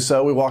them to do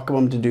so. We welcome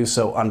them to do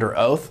so under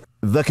oath.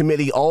 The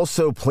committee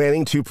also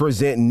planning to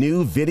present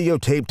new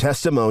videotape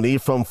testimony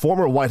from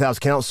former White House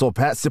counsel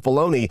Pat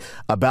Cipollone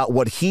about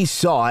what he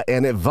saw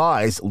and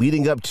advised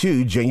leading up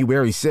to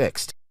January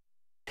 6th.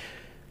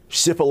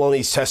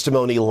 Cipollone's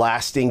testimony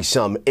lasting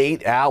some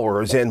 8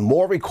 hours, and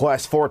more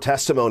requests for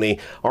testimony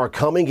are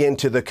coming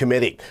into the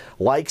committee.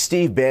 Like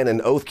Steve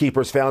Bannon, Oath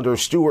Keepers founder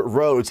Stuart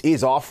Rhodes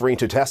is offering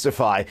to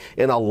testify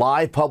in a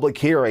live public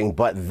hearing,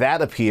 but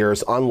that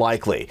appears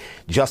unlikely.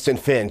 Justin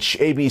Finch,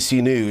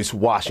 ABC News,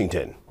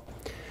 Washington.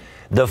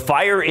 The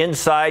fire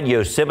inside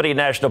Yosemite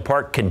National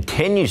Park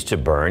continues to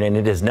burn, and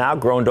it has now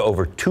grown to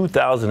over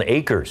 2,000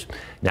 acres.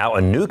 Now,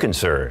 a new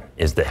concern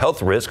is the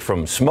health risk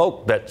from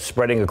smoke that's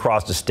spreading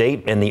across the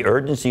state and the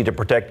urgency to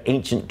protect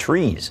ancient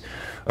trees.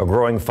 A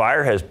growing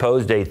fire has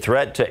posed a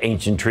threat to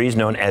ancient trees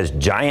known as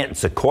giant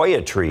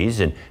sequoia trees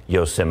in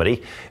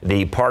Yosemite.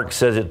 The park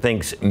says it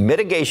thinks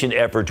mitigation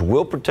efforts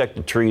will protect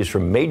the trees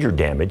from major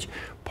damage.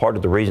 Part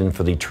of the reason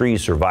for the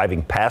trees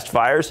surviving past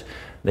fires,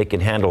 they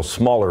can handle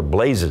smaller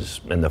blazes,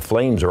 and the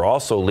flames are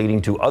also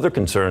leading to other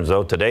concerns,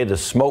 though. Today, the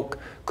smoke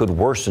could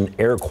worsen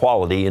air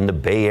quality in the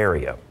Bay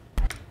Area.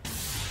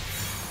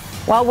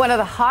 Well, one of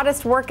the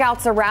hottest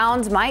workouts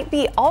around might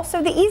be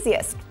also the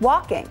easiest,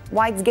 walking.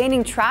 Why it's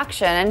gaining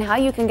traction and how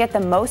you can get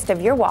the most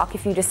of your walk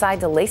if you decide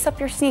to lace up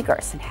your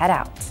sneakers and head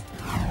out.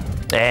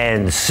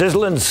 And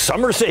sizzling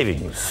summer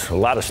savings. A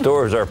lot of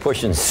stores are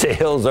pushing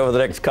sales over the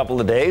next couple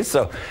of days.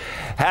 So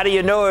how do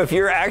you know if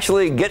you're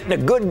actually getting a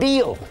good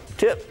deal?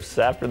 Tips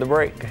after the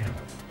break.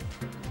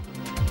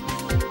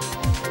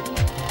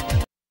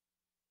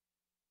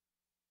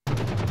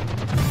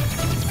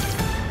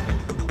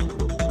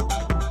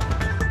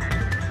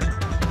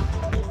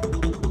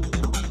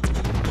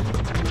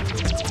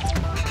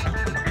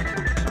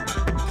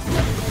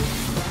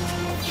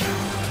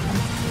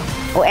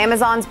 Well,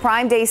 Amazon's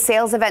Prime Day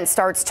sales event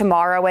starts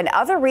tomorrow, and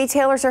other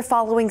retailers are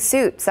following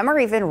suit. Some are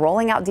even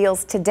rolling out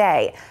deals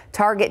today.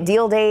 Target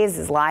Deal Days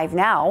is live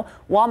now.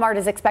 Walmart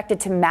is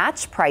expected to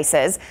match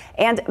prices,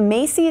 and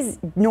Macy's,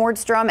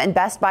 Nordstrom, and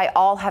Best Buy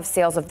all have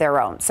sales of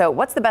their own. So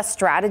what's the best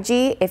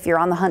strategy if you're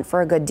on the hunt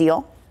for a good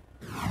deal?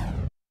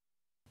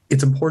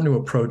 It's important to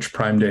approach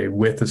Prime Day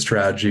with a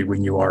strategy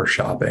when you are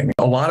shopping.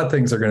 A lot of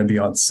things are going to be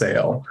on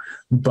sale,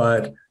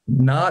 but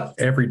not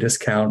every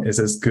discount is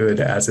as good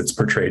as it's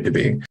portrayed to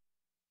be.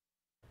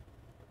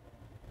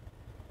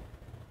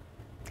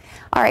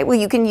 All right, well,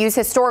 you can use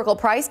historical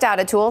price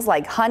data tools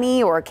like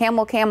Honey or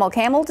Camel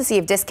to see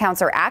if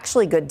discounts are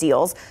actually good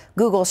deals.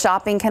 Google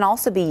Shopping can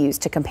also be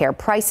used to compare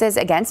prices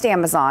against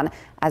Amazon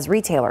as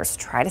retailers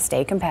try to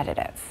stay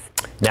competitive.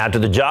 Now to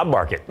the job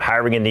market.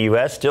 Hiring in the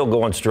U.S. still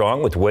going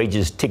strong with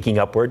wages ticking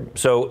upward.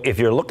 So if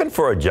you're looking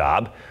for a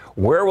job,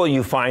 where will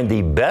you find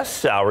the best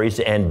salaries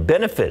and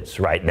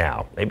benefits right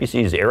now?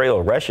 ABC's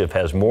Ariel Reshev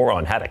has more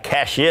on how to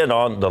cash in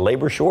on the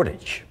labor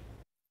shortage.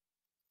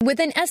 With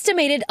an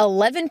estimated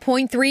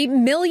 11.3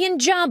 million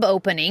job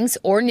openings,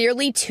 or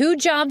nearly 2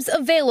 jobs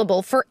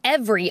available for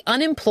every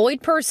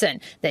unemployed person,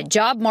 the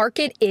job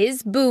market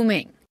is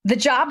booming. The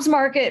jobs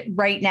market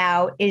right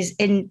now is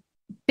in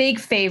big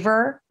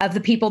favor of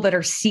the people that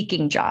are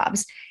seeking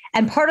jobs.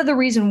 And part of the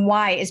reason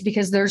why is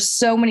because there's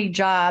so many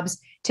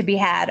jobs to be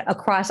had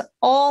across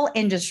all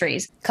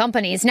industries.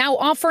 Companies now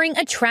offering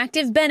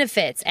attractive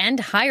benefits and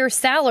higher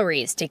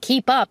salaries to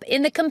keep up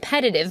in the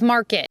competitive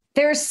market.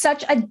 There's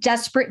such a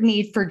desperate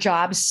need for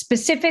jobs,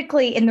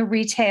 specifically in the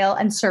retail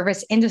and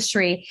service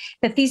industry,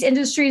 that these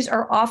industries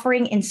are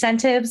offering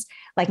incentives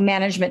like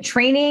management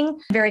training,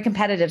 very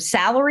competitive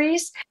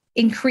salaries,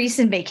 increase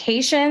in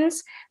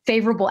vacations,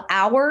 favorable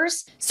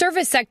hours.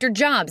 Service sector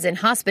jobs in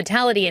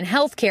hospitality and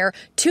healthcare,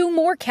 2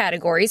 more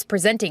categories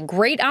presenting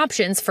great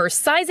options for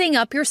sizing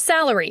up your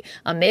salary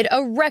amid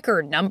a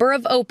record number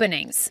of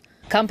openings.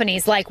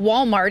 Companies like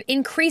Walmart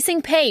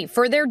increasing pay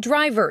for their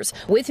drivers,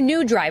 with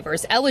new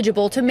drivers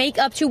eligible to make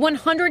up to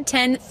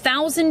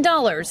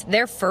 $110,000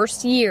 their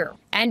first year.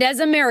 And as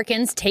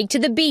Americans take to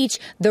the beach,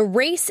 the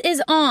race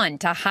is on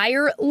to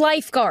hire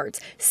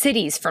lifeguards.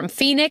 Cities from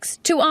Phoenix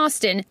to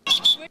Austin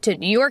to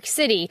New York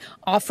City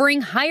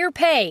offering higher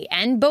pay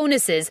and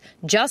bonuses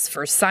just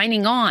for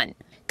signing on.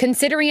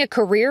 Considering a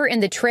career in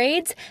the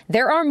trades,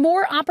 there are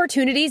more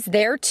opportunities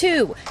there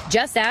too.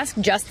 Just ask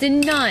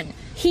Justin Nunn.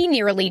 He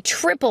nearly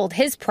tripled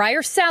his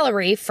prior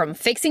salary from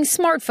fixing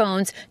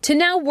smartphones to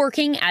now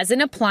working as an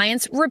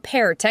appliance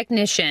repair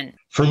technician.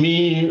 For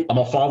me, I'm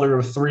a father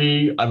of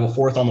 3. I have a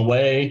 4th on the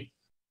way.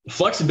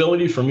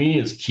 Flexibility for me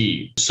is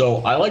key. So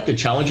I like the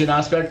challenging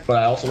aspect, but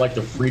I also like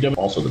the freedom,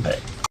 also the pay.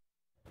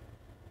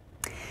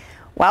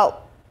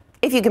 Well,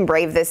 if you can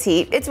brave this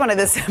heat, it's one of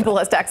the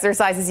simplest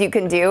exercises you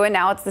can do, and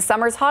now it's the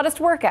summer's hottest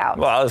workout.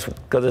 Well, it's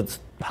because it's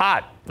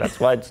hot. That's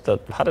why it's the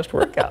hottest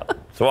workout.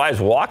 That's why is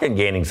walking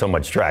gaining so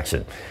much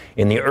traction.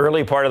 In the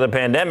early part of the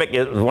pandemic,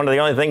 it was one of the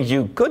only things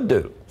you could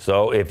do.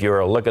 So if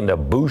you're looking to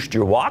boost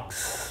your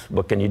walks,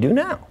 what can you do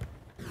now?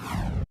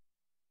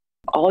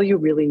 All you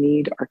really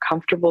need are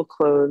comfortable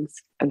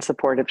clothes and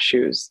supportive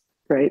shoes,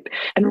 right?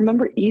 And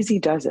remember, easy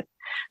does it.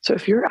 So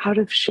if you're out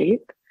of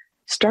shape,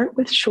 start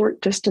with short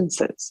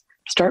distances.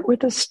 Start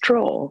with a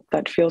stroll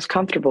that feels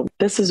comfortable.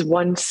 This is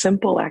one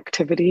simple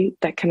activity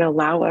that can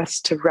allow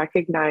us to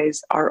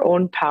recognize our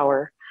own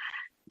power,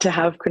 to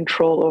have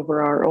control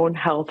over our own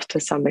health to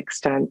some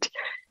extent.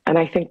 And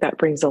I think that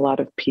brings a lot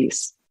of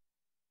peace.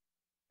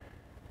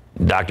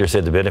 Doctor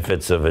said the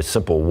benefits of a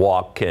simple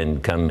walk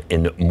can come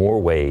in more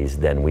ways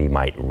than we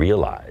might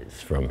realize,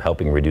 from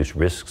helping reduce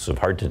risks of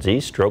heart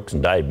disease, strokes,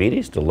 and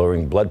diabetes, to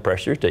lowering blood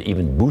pressure, to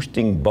even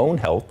boosting bone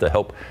health to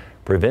help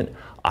prevent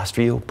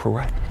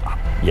osteoporosis.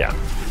 Yeah.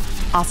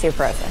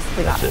 Osteoporosis.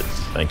 We got That's it.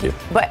 Thank you.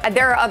 But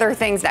there are other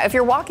things now. If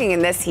you're walking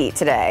in this heat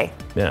today,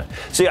 yeah.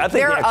 See, I think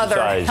there the are other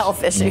exercise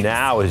health issues.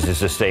 now is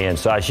just to stay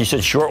inside. She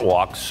said short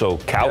walks, so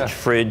couch,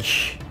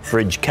 fridge,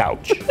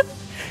 couch.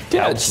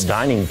 Couch,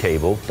 dining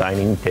table,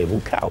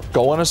 couch.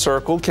 Go in a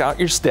circle, count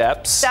your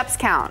steps. Steps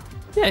count.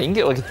 Yeah, you can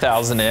get like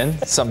 1,000 in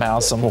somehow,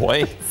 some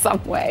way.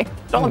 Some way.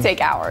 Don't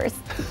take hours.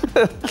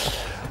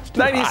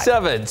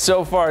 97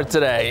 so far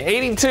today.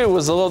 82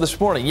 was the low this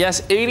morning.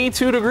 Yes,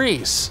 82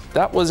 degrees.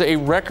 That was a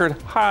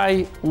record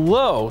high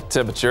low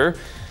temperature.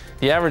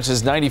 The average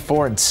is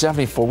 94 and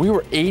 74. We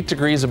were 8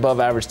 degrees above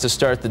average to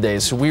start the day,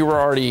 so we were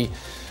already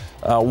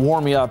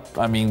warming up.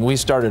 I mean, we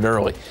started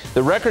early.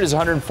 The record is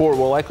 104.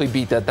 We'll likely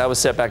beat that. That was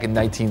set back in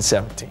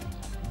 1917.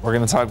 We're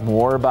going to talk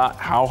more about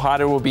how hot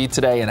it will be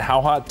today and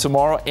how hot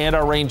tomorrow and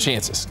our rain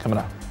chances coming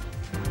up.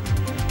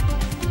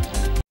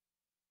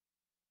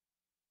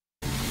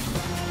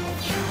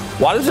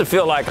 Why does it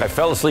feel like I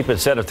fell asleep in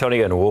San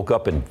Antonio and woke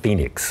up in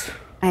Phoenix?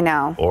 I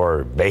know.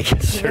 Or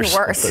Vegas. Even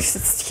worse.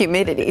 It's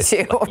humidity,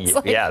 too.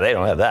 Yeah, they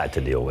don't have that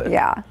to deal with.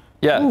 Yeah.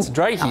 Yeah, it's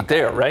dry heat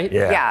there, right?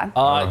 Yeah.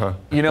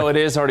 You know, it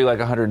is already like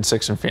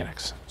 106 in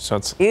Phoenix. So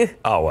it's.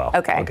 Oh, well.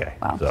 Okay.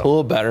 Well. It's a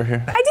little better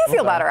here. I do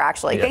feel better,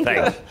 actually. Yeah,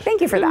 Thank you.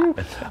 Thank you for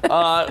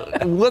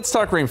that. Let's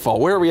talk rainfall.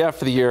 Where are we at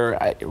for the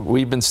year?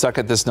 We've been stuck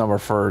at this number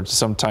for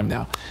some time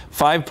now.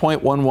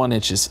 5.11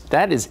 inches.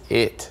 That is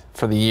it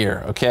for the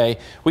year, okay?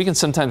 We can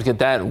sometimes get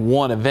that in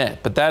one event,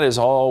 but that is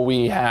all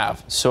we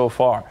have so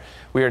far.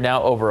 We are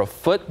now over a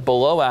foot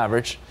below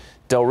average.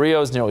 Del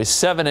Rio is nearly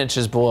 7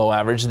 inches below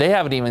average. They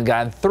haven't even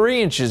gotten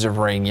 3 inches of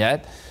rain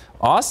yet.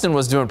 Austin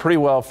was doing pretty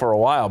well for a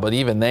while, but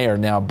even they are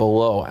now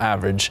below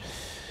average.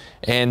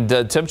 And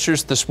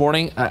temperatures this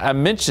morning, I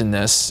mentioned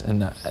this,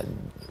 and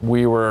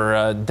we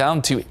were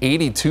down to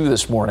 82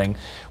 this morning,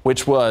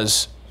 which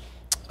was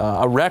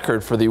a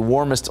record for the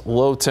warmest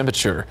low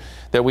temperature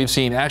that we've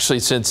seen actually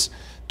since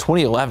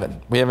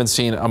 2011. We haven't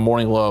seen a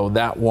morning low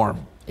that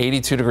warm.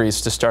 82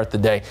 degrees to start the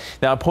day.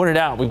 Now, I pointed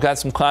out we've got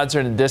some clouds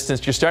there in the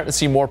distance. You're starting to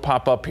see more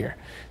pop up here.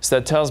 So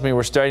that tells me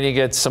we're starting to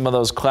get some of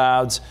those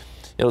clouds.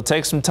 It'll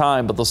take some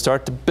time, but they'll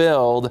start to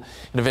build.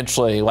 And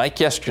eventually, like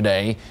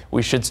yesterday,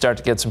 we should start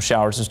to get some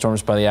showers and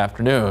storms by the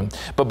afternoon.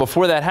 But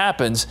before that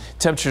happens,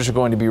 temperatures are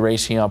going to be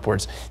racing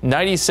upwards.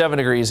 97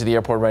 degrees at the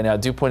airport right now.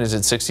 Dew point is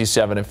at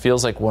 67. It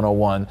feels like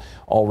 101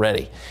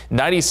 already.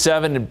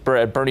 97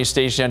 at Bernie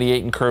Station,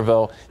 98 in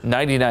Kerrville,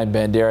 99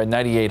 Bandera,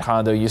 98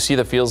 Hondo. You see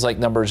the feels like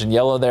numbers in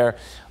yellow there,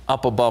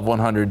 up above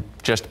 100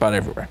 just about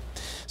everywhere.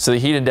 So the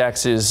heat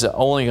index is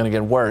only going to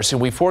get worse.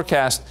 And we're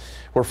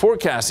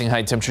forecasting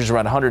high temperatures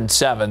around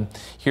 107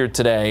 here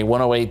today,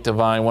 108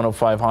 Divine,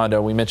 105 Hondo.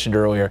 We mentioned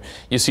earlier,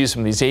 you see some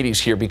of these 80s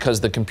here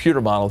because the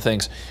computer model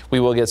thinks we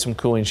will get some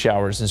cooling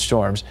showers and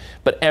storms.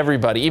 But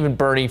everybody, even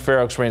Bernie, Fair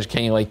Oaks Ranch,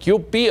 Canyon Lake, you'll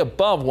be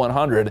above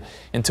 100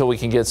 until we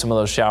can get some of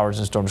those showers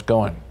and storms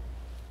going.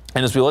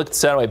 And as we look at the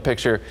satellite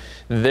picture,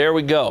 there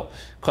we go.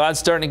 Clouds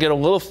starting to get a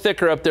little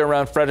thicker up there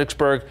around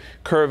Fredericksburg.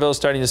 Kerrville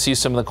starting to see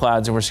some of the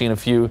clouds, and we're seeing a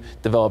few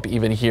develop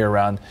even here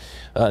around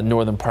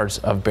northern parts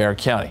of Bexar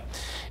County.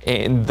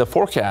 And the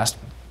forecast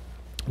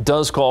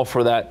does call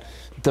for that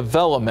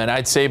development.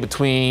 I'd say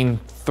between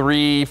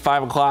 3,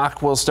 5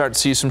 o'clock, we'll start to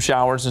see some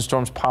showers and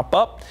storms pop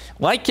up.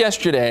 Like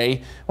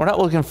yesterday, we're not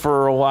looking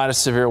for a lot of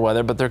severe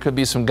weather, but there could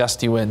be some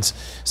gusty winds,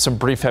 some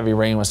brief heavy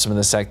rain with some of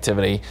this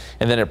activity,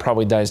 and then it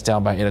probably dies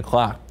down by 8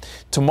 o'clock.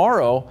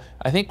 Tomorrow,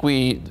 I think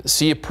we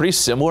see a pretty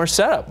similar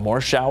setup.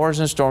 More showers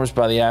and storms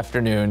by the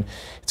afternoon.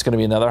 It's going to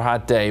be another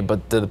hot day,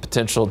 but the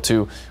potential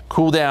to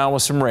cool down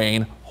with some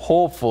rain,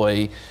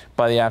 hopefully,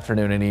 by the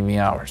afternoon and evening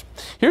hours.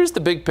 Here's the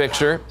big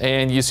picture,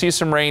 and you see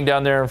some rain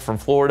down there from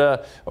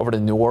Florida over to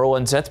New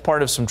Orleans. That's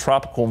part of some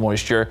tropical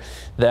moisture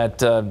that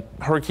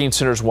Hurricane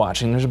Center is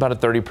watching. There's about a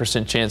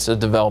 30% chance of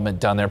development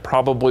down there.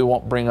 Probably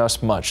won't bring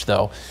us much,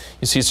 though.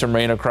 You see some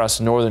rain across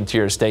the northern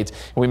tier of states.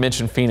 And we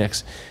mentioned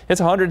Phoenix.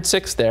 It's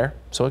 106 there,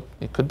 so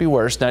it could be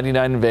worse.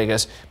 99 in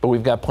Vegas, but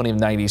we've got plenty of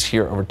 90s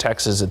here over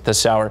Texas at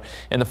this hour.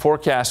 And the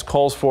forecast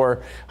calls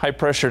for high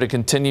pressure to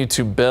continue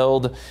to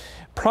build,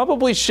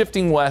 probably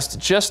shifting west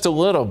just a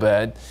little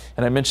bit.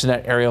 And I mentioned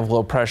that area of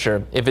low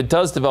pressure. If it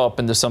does develop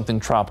into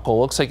something tropical,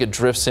 looks like it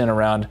drifts in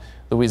around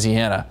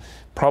Louisiana.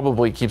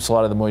 Probably keeps a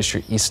lot of the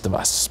moisture east of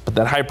us. But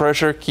that high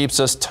pressure keeps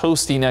us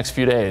toasty next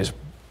few days.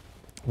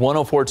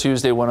 104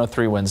 Tuesday,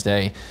 103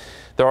 Wednesday.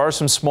 There are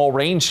some small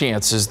rain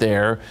chances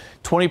there.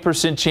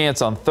 20%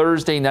 chance on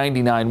Thursday,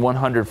 99,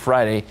 100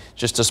 Friday.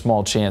 Just a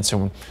small chance.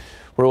 And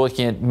we're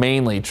looking at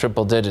mainly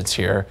triple digits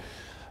here,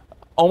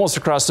 almost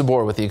across the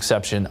board with the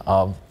exception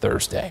of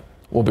Thursday.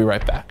 We'll be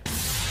right back.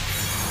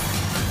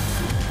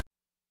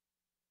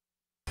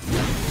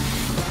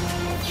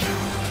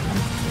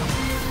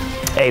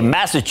 A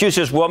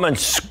Massachusetts woman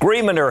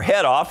screaming her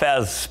head off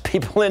has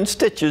people in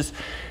stitches.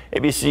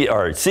 ABC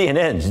or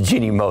CNN's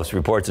Jeannie Most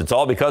reports it's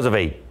all because of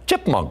a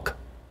chipmunk.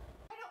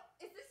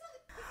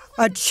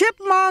 A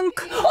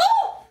chipmunk,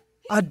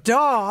 a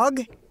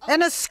dog,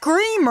 and a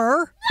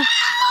screamer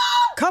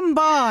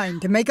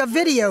combined to make a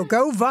video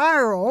go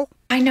viral.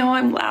 I know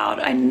I'm loud.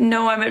 I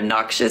know I'm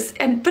obnoxious,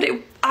 but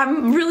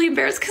I'm really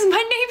embarrassed because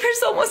my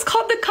neighbors almost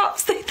called the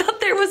cops. They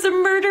thought there was a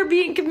murder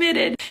being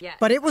committed.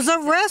 But it was a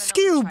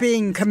rescue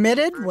being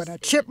committed when a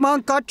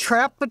chipmunk got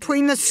trapped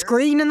between the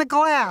screen and the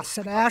glass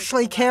at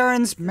Ashley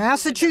Karen's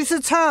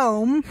Massachusetts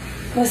home.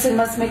 Listen,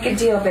 let's make a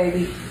deal,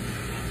 baby.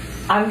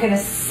 I'm gonna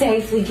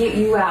safely get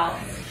you out.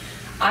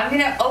 I'm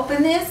gonna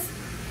open this,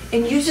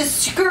 and you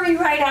just scurry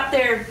right out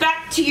there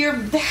back to your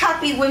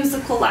happy,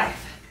 whimsical life.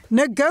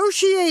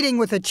 Negotiating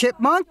with a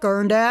chipmunk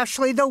earned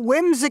Ashley the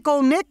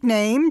whimsical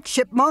nickname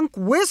Chipmunk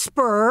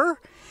Whisperer.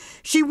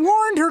 She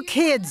warned her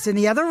kids in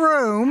the other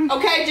room.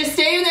 Okay, just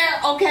stay in there.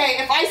 Okay,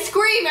 if I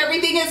scream,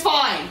 everything is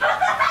fine.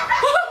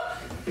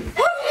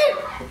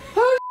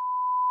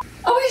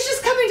 Oh, he's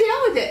just coming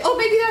down with it. Oh,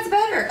 maybe that's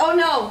better. Oh,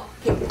 no.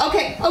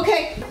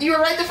 Okay. You were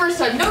right the first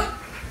time. Nope.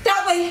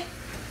 That way.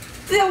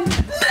 No, boss!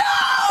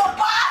 No!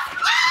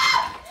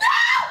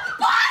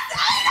 Boss!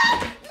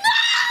 No!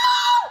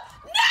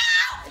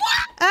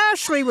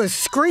 Ashley was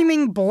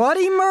screaming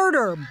bloody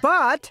murder,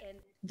 but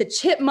the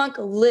chipmunk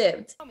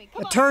lived.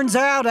 It turns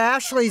out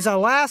Ashley's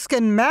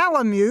Alaskan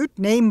Malamute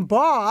named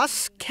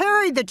Boss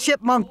carried the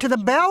chipmunk to the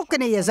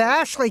balcony as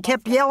Ashley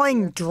kept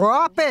yelling,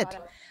 "Drop it."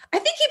 I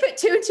think he put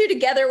 2 and 2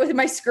 together with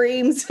my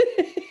screams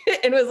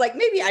and was like,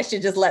 maybe I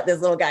should just let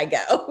this little guy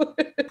go.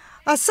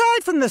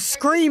 Aside from the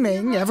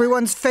screaming,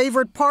 everyone's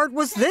favorite part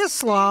was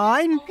this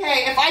line.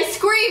 Okay, if I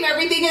scream,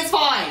 everything is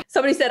fine.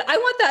 Somebody said, I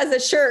want that as a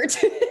shirt.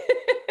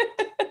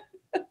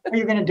 Are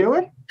you going to do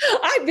it?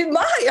 I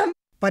might.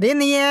 But in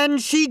the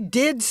end, she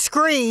did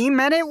scream,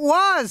 and it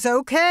was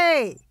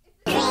okay.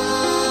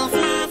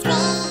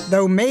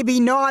 Though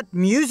maybe not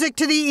music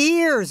to the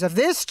ears of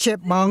this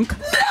chipmunk.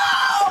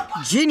 No!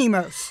 Jeannie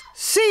Mose,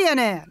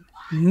 CNN,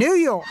 New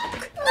York.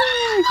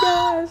 Oh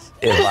my gosh.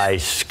 If I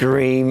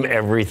scream,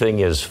 everything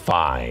is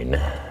fine.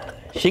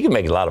 She could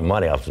make a lot of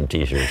money off some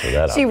T-shirts with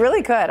that. She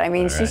really could. I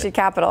mean, she should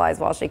capitalize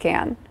while she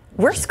can.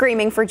 We're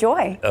screaming for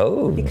joy.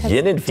 Oh,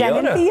 Jen and Fiona.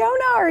 Jen and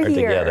Fiona are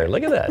here. Together.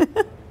 Look at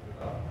that.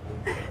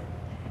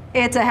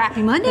 It's a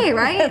happy Monday,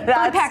 right?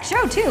 Fun-packed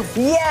show, too.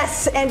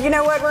 Yes, and you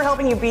know what? We're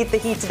helping you beat the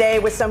heat today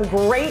with some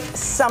great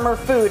summer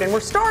food, and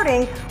we're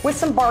starting with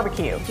some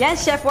barbecue.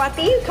 Yes, Chef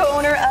Wati,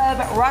 co-owner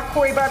of Rock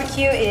Quarry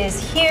Barbecue, is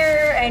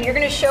here, and you're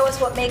going to show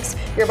us what makes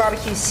your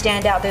barbecue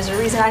stand out. There's a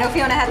reason. I know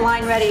Fiona had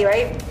line ready,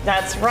 right?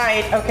 That's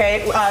right.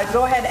 Okay,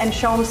 go ahead and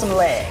show them some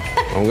leg.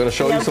 I'm going to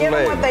show you some give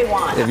leg. Them what they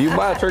want. If you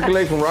buy a turkey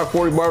leg from Rock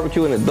Quarry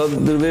Barbecue and it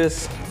doesn't do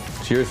this,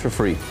 it's yours for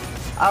free.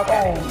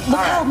 Okay. Look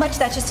how much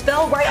that just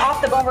fell right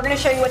off the bone. We're going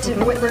to show you what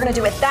we're going to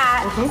do with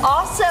that.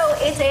 Also,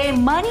 it's a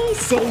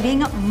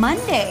money-saving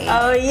Monday.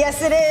 Oh,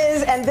 yes, it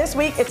is. And this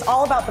week, it's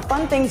all about the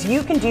fun things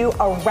you can do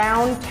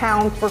around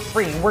town for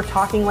free. We're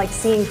talking like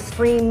seeing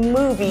free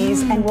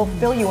movies, and we'll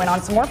fill you in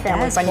on some more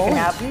family fun you can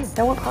have.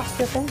 That won't cost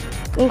you a thing.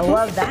 I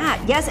love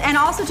that. Yes, and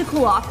also to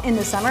cool off in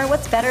the summer,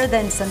 what's better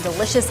than some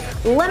delicious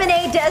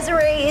lemonade?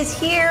 Desiree is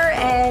here,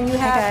 and you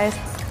have... Hey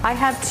guys. I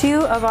have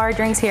 2 of our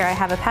drinks here. I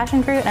have a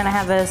passion fruit and I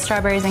have a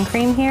strawberries and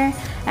cream here.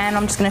 And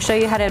I'm just going to show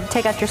you how to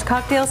take out your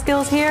cocktail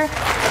skills here.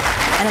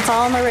 And it's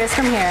all on the wrist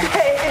from here.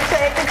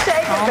 Shake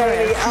it,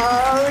 baby.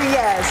 Oh,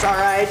 yes. All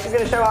right. She's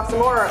going to show off some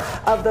more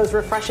of those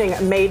refreshing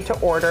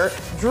made-to-order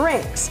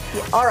drinks.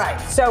 Yes. All right.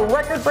 So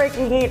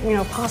record-breaking heat,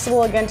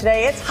 possible again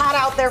today. It's hot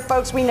out there,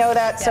 folks. We know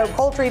that. So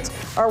cold treats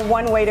are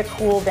one way to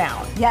cool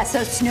down. Yeah,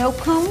 so snow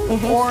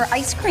cone or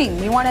ice cream.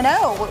 We want to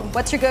know.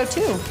 What's your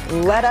go-to?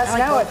 Let us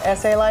know at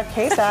SA Live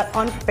KSAT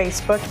on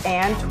Facebook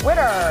and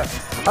Twitter.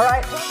 All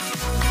right.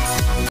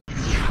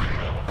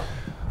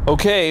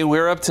 Okay,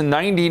 we're up to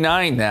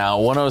 99 now,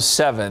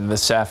 107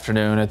 this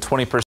afternoon at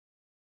 20%.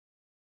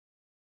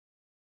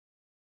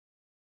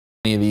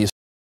 Of these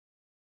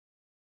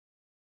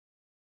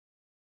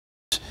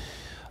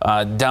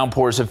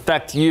downpours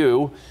affect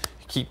you.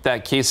 Keep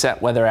that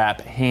KSAT weather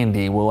app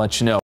handy. We'll let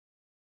you know.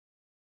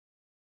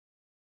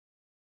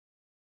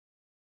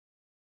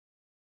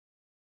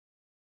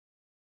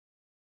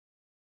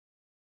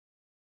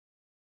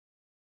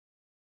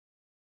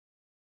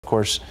 Of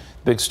course,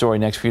 big story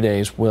next few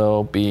days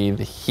will be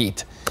the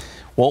heat.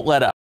 Won't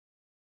let up.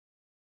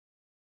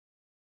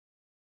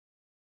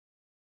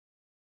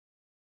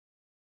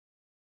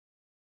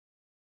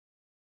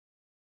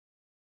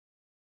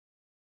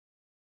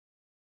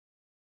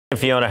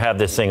 Fiona have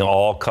this thing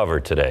all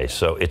covered today,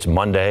 so it's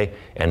Monday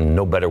and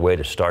no better way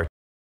to start.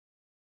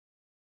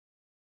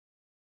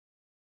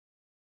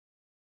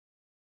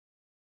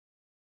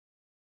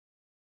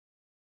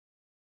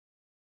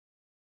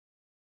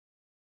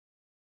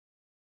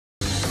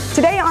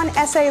 Today on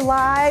SA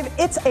Live,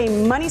 it's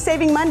a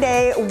money-saving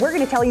Monday. We're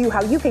going to tell you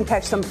how you can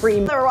catch some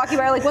free. We're walking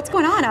by like, what's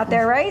going on out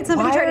there, right?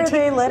 Somebody Why are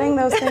they letting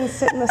those things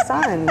sit in the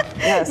sun?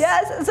 Yes.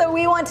 Yes. So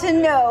we want to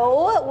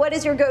know, what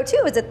is your go-to?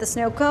 Is it the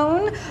snow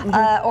cone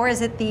or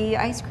is it the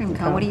ice cream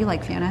cone? What do you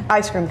like, Fiona?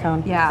 Ice cream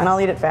cone. Yeah. And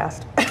I'll eat it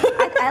fast.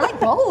 I like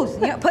both.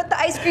 Put the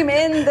ice cream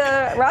in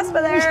the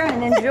raspa there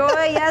and enjoy.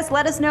 Yes,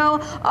 let us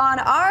know on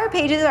our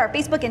pages, our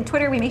Facebook and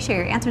Twitter. We may share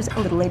your answers a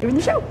little later in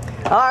the show.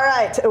 All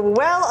right.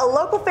 Well, a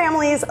local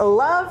family's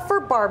love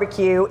for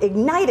barbecue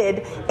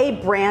ignited a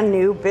brand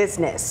new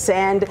business.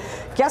 And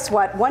guess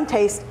what? One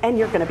taste and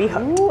you're going to be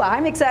hooked. Ooh,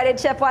 I'm excited.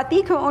 Chef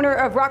Wati, co-owner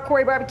of Rock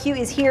Quarry Barbecue,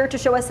 is here to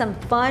show us some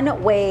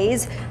fun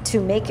ways to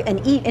make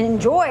and eat and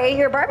enjoy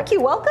your barbecue.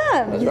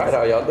 Welcome. That's right.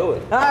 How y'all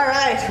doing? All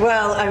right.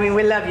 Well, I mean,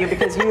 we love you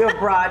because you have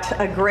brought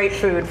a great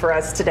food for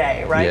us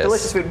today, right? Yes.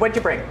 Delicious food. What'd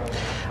you bring?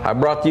 I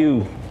brought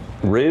you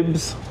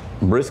ribs,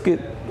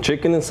 brisket,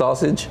 chicken and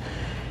sausage,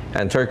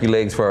 and turkey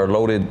legs for our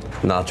loaded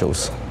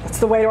nachos. That's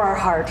the way to our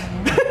heart.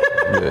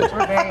 Good.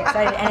 We're very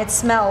excited, and it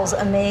smells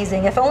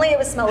amazing. If only it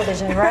was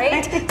smell-o-vision,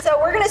 right? So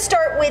we're going to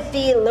start with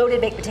the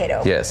loaded baked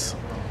potato. Yes.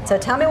 So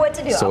tell me what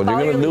to do. So what you're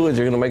going to do is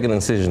you're going to make an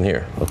incision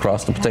here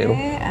across the potato.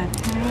 Okay.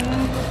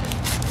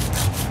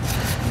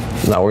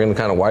 Now we're going to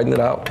kind of widen it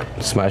out,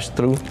 smash it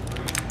through.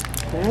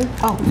 Okay.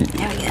 Oh,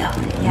 there we go.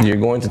 Yeah. You're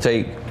going to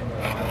take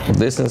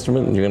this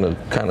instrument and you're going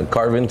to kind of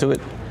carve into it.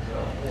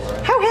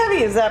 How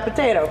heavy is that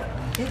potato?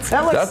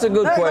 That's a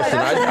good question.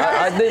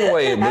 I didn't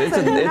weigh it, but it's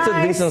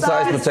a decent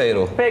sized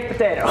potato. Baked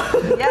potato.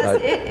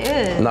 Yes, it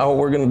is. Now what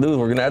we're gonna do is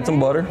we're gonna add some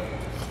butter.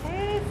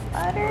 Okay,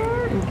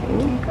 butter.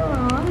 Can't go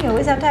wrong. You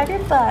always have to have your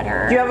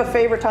butter. Do you have a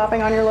favorite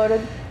topping on your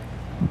loaded?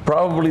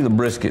 Probably the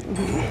brisket.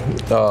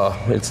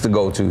 It's the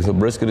go-to. The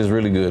brisket is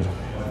really good.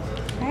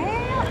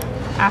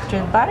 After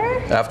the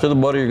butter? After the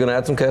butter, you're gonna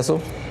add some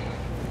queso.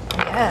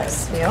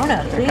 Yes,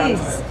 Fiona,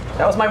 please.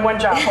 That was my one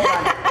job. Hold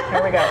on.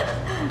 Here we go.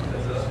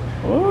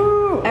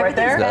 Ooh, right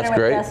there. That's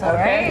great. Queso,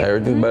 right?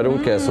 Everything's better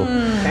with queso.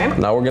 Okay.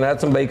 Now we're gonna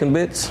add some bacon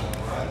bits. All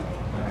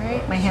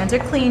right, my hands are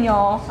clean,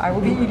 y'all. I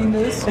will be eating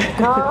this.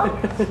 All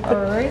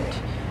right.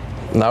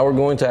 Now we're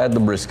going to add the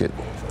brisket.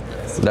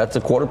 That's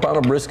a 1/4 pound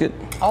of brisket.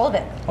 All of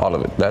it. All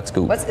of it. That's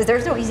good.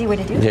 There's no easy way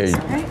to do this,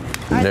 right?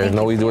 There's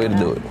no easy way to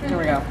do it. Here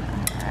we go.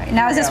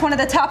 Now, is this one of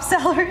the top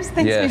sellers?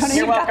 Thanks, Yes. Fiona.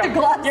 You're You got welcome. the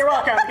gloves. You're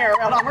welcome. Here,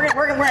 hold on.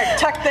 We're gonna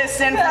tuck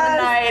this in for the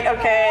night.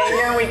 Okay,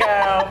 here we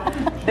go.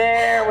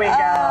 There we go.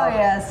 Oh,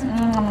 yes.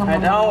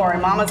 Don't worry,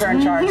 mamas are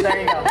in charge. There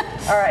you go.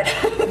 All right.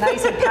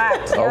 Nice and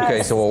packed.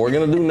 Okay, so what we're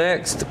gonna do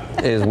next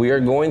is we are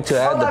going to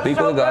add the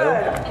pico de gallo.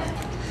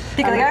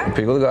 Pico de gallo?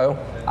 Pico de gallo.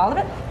 All of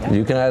it?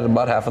 You can add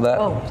about half of that.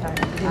 Oh, sorry.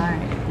 All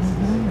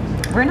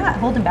right. We're not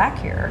holding back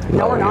here.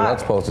 No, we're not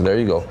supposed to. There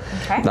you go.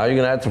 Okay. Now you're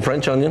gonna add some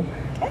French onion.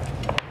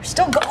 We're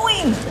still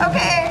going.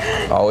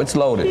 Okay. Oh, it's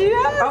loaded.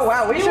 Yes. Oh,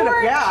 wow. We should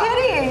have, yeah.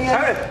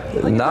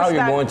 Kidding. Now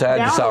you're going to add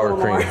your sour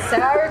cream.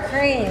 Sour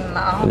cream.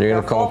 Oh, You're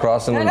gonna come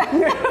across in lines.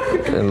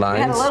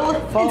 we had a little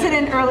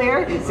incident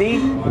earlier. See?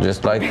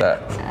 Just like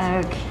that.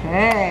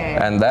 Okay.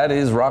 And that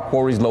is Rock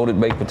Quarry's loaded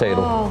baked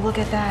potato. Oh, look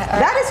at that.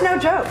 That is no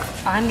joke.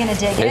 I'm gonna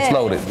dig it. It's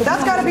loaded.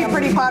 That's got to be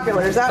pretty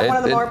popular. Is that one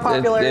of the more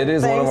popular It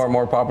is things? one of our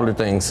more popular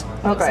things.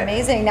 Looks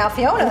amazing. Now,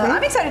 Fiona,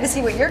 I'm excited to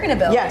see what you're gonna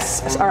build.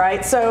 Yes. All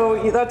right. So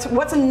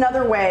what's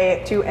another way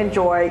to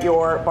enjoy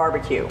your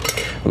barbecue?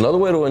 Another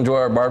way to enjoy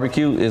our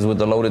barbecue is with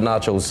the loaded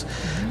nachos.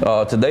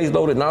 Today's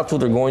loaded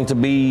nachos are going to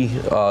be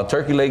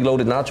turkey leg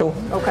loaded nacho.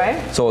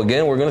 Okay. So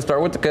again, we're going to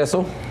start with the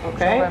queso.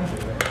 Okay.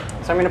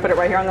 So I'm going to put it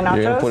right here on the nachos.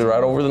 You're going to put it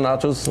right over the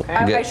nachos.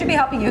 Okay. I should be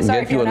helping you.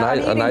 Sorry, Get you a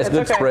nice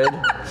good okay. spread.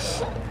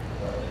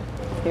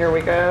 Here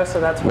we go.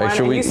 So that's one.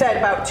 Sure And you said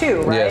about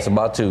 2, right? Yes,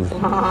 about 2. All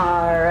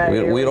right.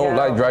 We don't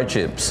like dry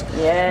chips.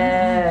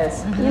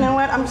 Yes. You know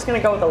what? I'm just going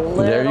to go with a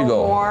little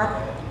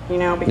more. You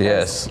know,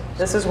 because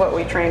this is what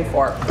we train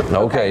for.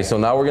 Okay, so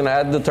now we're going to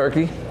add the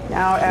turkey.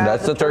 Now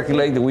that's the turkey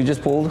leg that we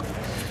just pulled.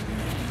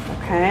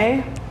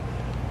 Okay.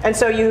 And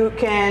so you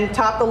can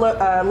top the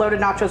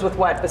loaded nachos with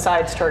what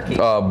besides turkey?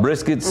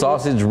 Brisket,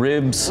 sausage,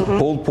 ribs,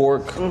 pulled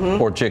pork,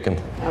 or chicken.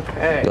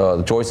 Okay.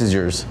 The choice is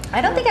yours. I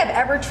don't think I've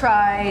ever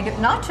tried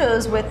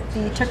nachos with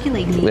the turkey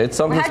leg meat. It's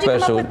something How'd you come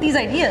special. up with these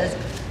ideas?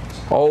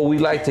 Oh, we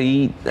like to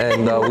eat,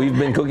 and we've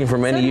been cooking for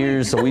many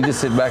years, so we just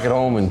sit back at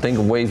home and think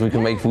of ways we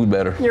can make food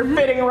better. You're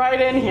fitting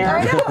right in here.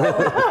 I know.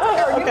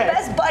 You're your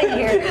best buddy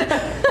here.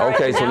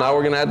 Okay, so now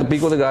we're going to add the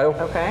pico de gallo.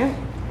 Okay.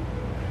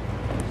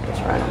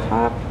 Just right on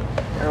top.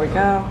 There we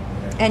go.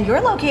 And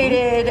you're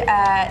located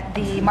at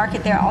the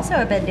market there also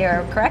at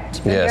Bandera,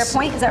 correct? Bandera Yes.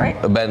 Point, is that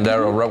right?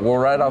 Bandera. We're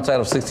right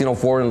outside of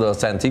 1604 in the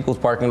Santikos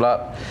parking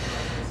lot.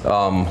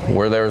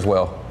 We're there as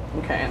well.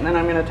 Okay, and then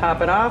I'm going to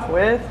top it off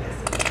with...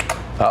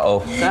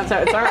 Uh-oh. It's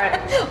all right.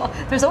 Well,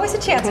 there's always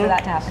a chance for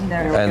that to happen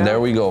there. There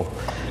we go.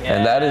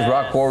 And that is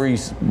Rock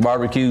Quarry's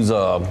Barbecue's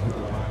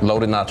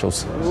loaded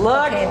nachos.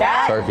 Look at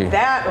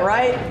that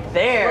right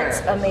there.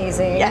 Looks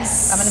amazing.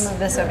 Yes. I'm going to move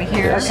this over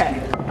here. Okay.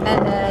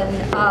 And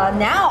then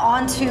now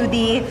on to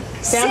the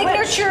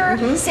signature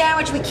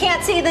sandwich. We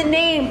can't say the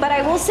name, but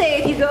I will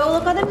say if you go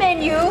look on the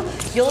menu,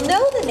 you'll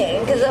know the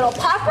name because it'll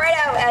pop right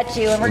out at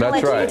you, and we're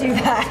going to let you do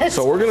that.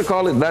 So we're going to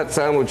call it that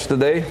sandwich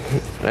today.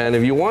 And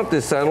if you want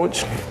this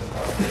sandwich,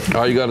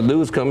 all you got to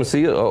do is come and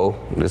see it. Uh-oh,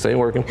 this ain't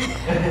working.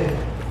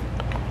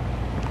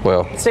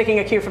 Well, It's taking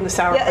a cue from the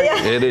sour cream.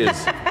 it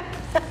is.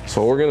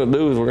 So what we're going to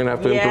do is we're going to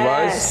have to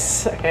improvise.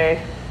 Yes.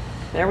 Okay.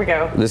 There we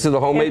go. This is the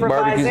homemade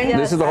barbecue. Improvising.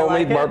 This is the I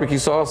homemade like it. barbecue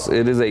sauce.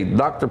 It is a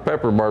Dr.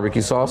 Pepper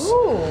barbecue sauce.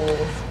 Ooh,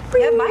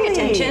 you have my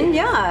attention,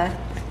 yeah.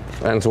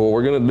 And so what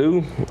we're going to do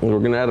is we're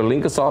going to add a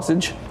link of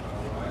sausage.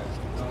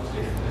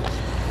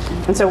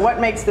 And so what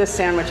makes this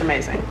sandwich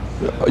amazing?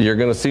 You're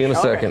going to see in a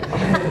second.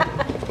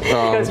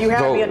 Because you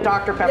have me a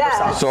Dr. Pepper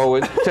sauce. So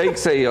it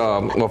takes a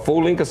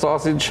full link of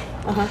sausage,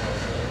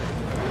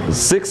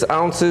 6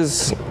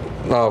 ounces,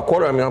 a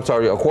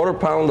 1/4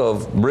 pound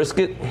of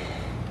brisket.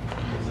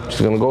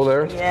 Just gonna go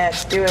there.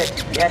 Yes, do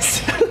it.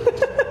 Yes.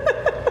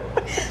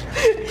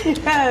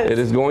 Yes. It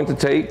is going to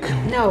take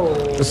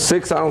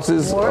 6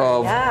 ounces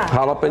of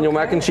jalapeno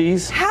mac and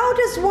cheese. How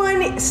does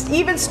one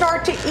even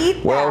start to eat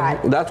that? Well,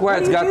 that's why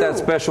it's got that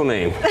special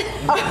name. You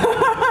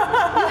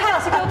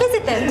have to go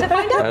visit them to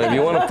find out. And if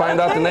you want to find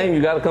out the name,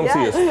 you got to come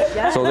see us.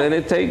 Yes. So then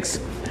it takes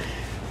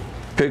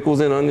pickles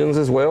and onions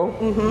as well,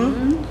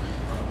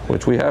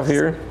 which we have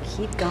here.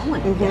 Keep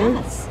going,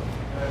 yes.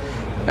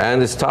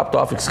 And it's topped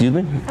off,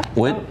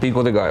 with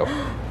pico de gallo.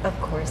 Of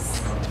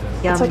course.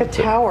 It's like a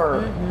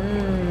tower.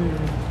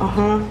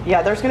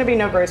 Yeah, there's going to be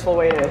no graceful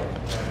way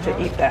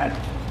to eat that.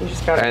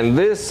 And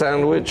this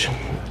sandwich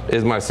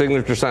is my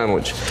signature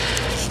sandwich.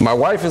 My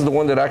wife is the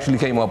one that actually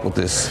came up with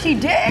this. She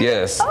did?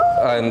 Yes.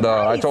 Oh, and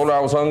I told her I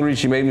was hungry.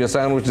 She made me a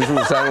sandwich. This was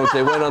a sandwich.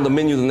 They went on the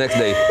menu the next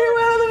day.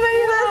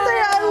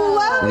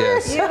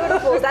 Yes.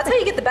 Beautiful. That's how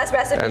you get the best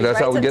recipes. And that's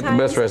right, how we get the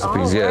best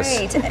recipes.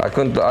 Yes.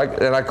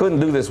 Right. I couldn't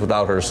do this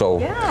without her. So,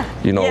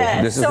 you know,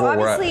 this is so where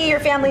we're at. obviously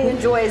your family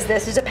enjoys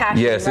this. There's a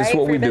passion, Yes, right, this is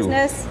what for we do.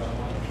 business?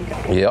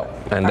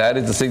 Yep. And that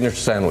is the signature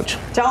sandwich.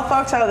 Tell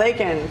folks how they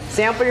can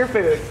sample your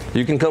food.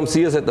 You can come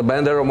see us at the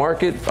Bandera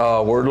Market.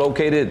 We're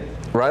located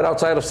right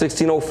outside of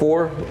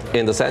 1604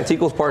 in the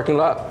Santikos parking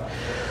lot.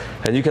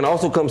 And you can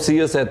also come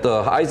see us at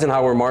the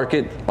Eisenhower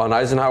Market on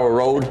Eisenhower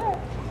Road.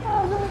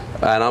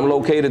 And I'm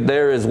located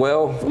there as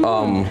well.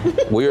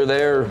 We are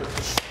there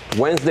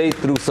Wednesday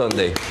through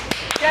Sunday.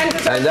 And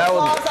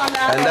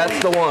that's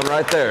the one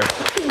right there.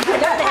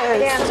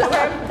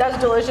 That's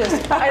delicious.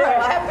 I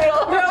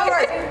know. No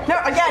worries. No,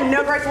 again,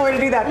 no personal way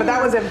to do that, but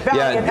that was a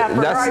valiant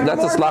effort.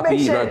 That's a sloppy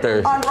eat right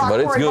there, but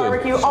it's good.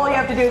 Barbecue. All you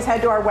have to do is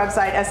head to our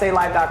website,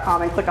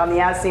 salive.com, and click on the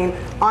As Seen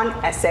on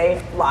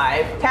SA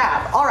Live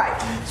tab. All right,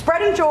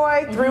 spreading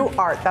joy through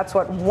art. That's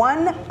what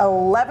one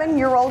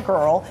 11-year-old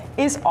girl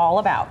is all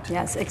about.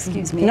 Yes,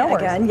 excuse me. No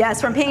worries. Again, yes,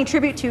 from paying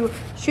tribute to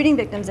shooting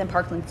victims in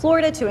Parkland,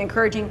 Florida, to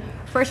encouraging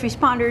first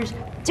responders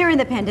during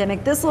the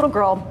pandemic, this little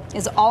girl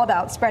is all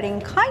about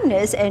spreading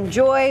kindness and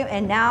joy,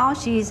 and now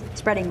she's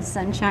spreading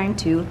sunshine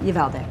to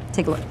Uvalde.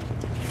 Take a look.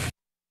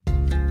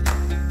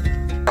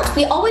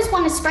 We always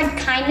want to spread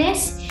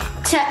kindness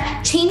to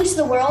change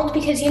the world,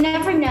 because you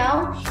never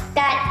know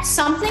that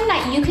something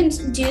that you can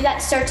do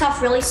that starts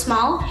off really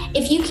small,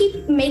 if you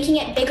keep making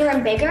it bigger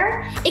and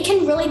bigger, it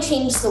can really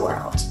change the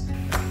world.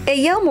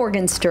 Ayel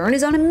Morgenstern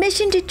is on a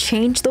mission to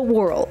change the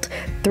world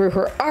through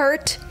her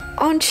art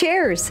on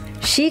chairs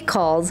she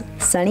calls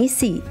sunny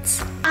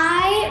seats.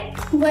 I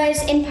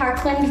was in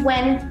Parkland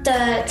when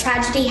the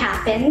tragedy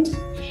happened,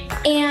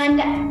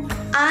 and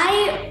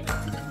I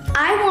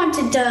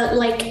wanted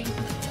to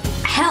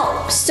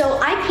help, so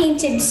I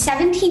painted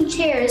 17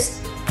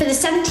 chairs for the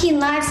 17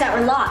 lives that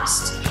were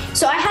lost.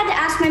 So I had to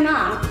ask my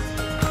mom,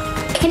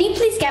 can you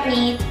please get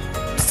me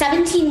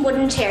 17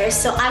 wooden chairs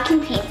so I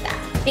can paint them,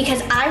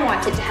 because I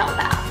wanted to help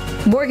out.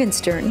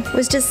 Morgenstern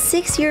was just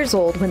 6 years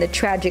old when the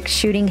tragic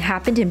shooting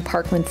happened in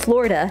Parkland,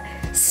 Florida.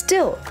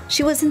 Still,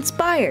 she was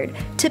inspired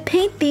to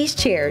paint these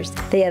chairs.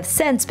 They have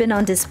since been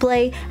on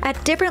display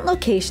at different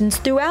locations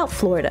throughout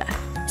Florida.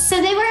 So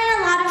they were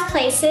in a lot of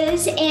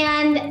places,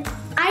 and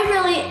I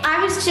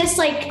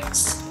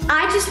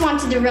just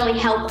wanted to really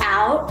help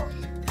out.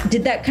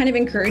 Did that kind of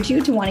encourage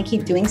you to want to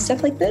keep doing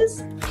stuff like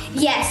this?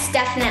 Yes,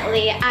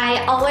 definitely.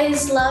 I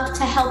always love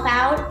to help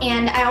out,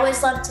 and I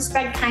always love to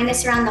spread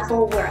kindness around the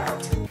whole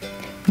world.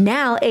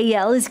 Now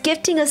Ayel is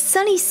gifting a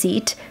sunny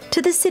seat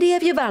to the city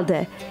of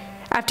Uvalde.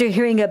 After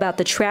hearing about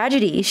the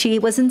tragedy, she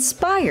was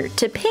inspired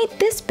to paint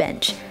this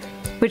bench,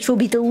 which will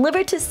be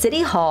delivered to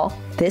City Hall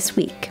this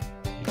week.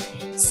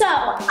 So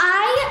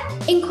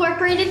I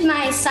incorporated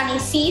my sunny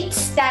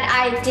seats that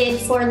I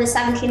did for the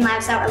 17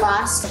 lives that were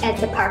lost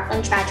at the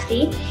Parkland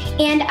tragedy,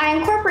 and I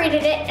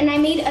incorporated it and I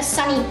made a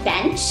sunny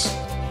bench.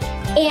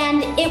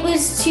 And it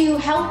was to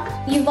help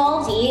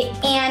Uvalde,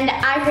 and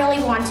I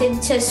really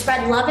wanted to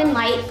spread love and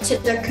light to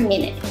their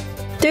community.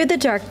 Through the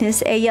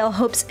darkness, Ayel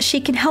hopes she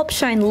can help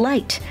shine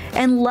light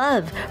and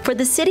love for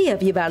the city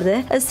of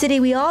Uvalde, a city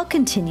we all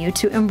continue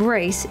to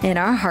embrace in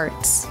our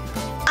hearts.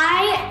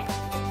 I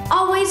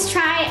always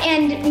try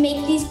and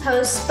make these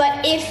posts,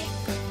 but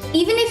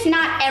even if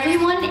not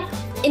everyone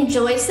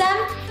enjoys them,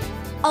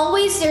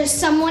 always there's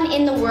someone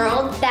in the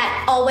world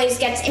that always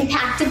gets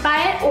impacted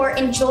by it or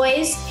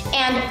enjoys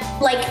and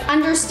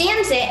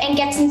understands it and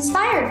gets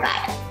inspired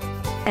by it.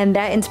 And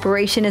that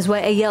inspiration is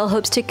what Ayel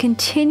hopes to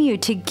continue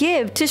to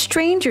give to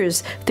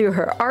strangers through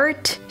her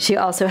art. She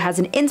also has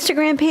an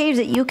Instagram page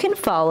that you can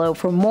follow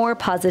for more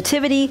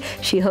positivity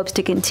she hopes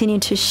to continue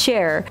to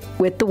share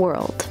with the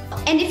world.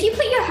 And if you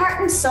put your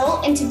heart and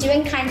soul into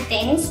doing kind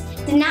things,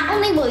 then not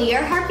only will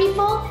your heart be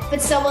full,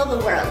 but so will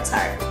the world's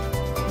heart.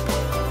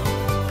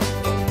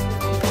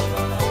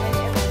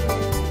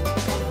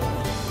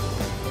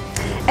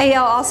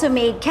 Ayel also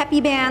made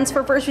kepi bands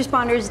for first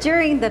responders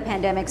during the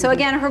pandemic. So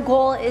again, her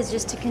goal is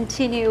just to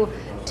continue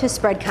to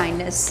spread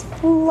kindness.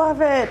 Love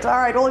it. All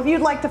right, well, if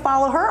you'd like to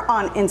follow her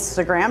on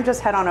Instagram,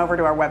 just head on over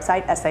to our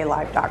website,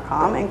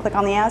 salive.com, and click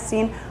on the As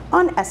Seen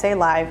on SA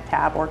Live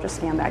tab, or just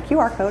scan that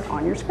QR code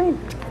on your screen.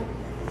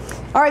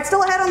 All right,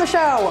 still ahead on the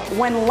show.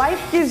 When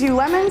life gives you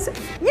lemons,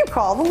 you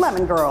call the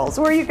Lemon Girls,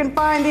 where you can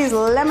find these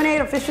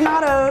lemonade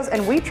aficionados,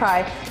 and we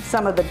try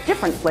some of the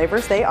different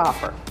flavors they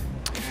offer.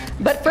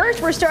 But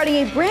first, we're starting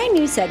a brand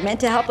new segment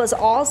to help us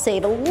all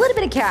save a little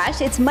bit of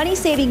cash. It's Money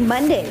Saving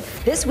Monday.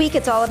 This week,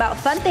 it's all about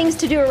fun things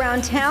to do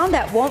around town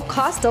that won't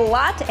cost a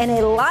lot, and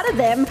a lot of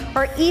them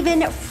are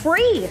even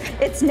free.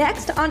 It's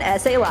next on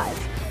SA Live.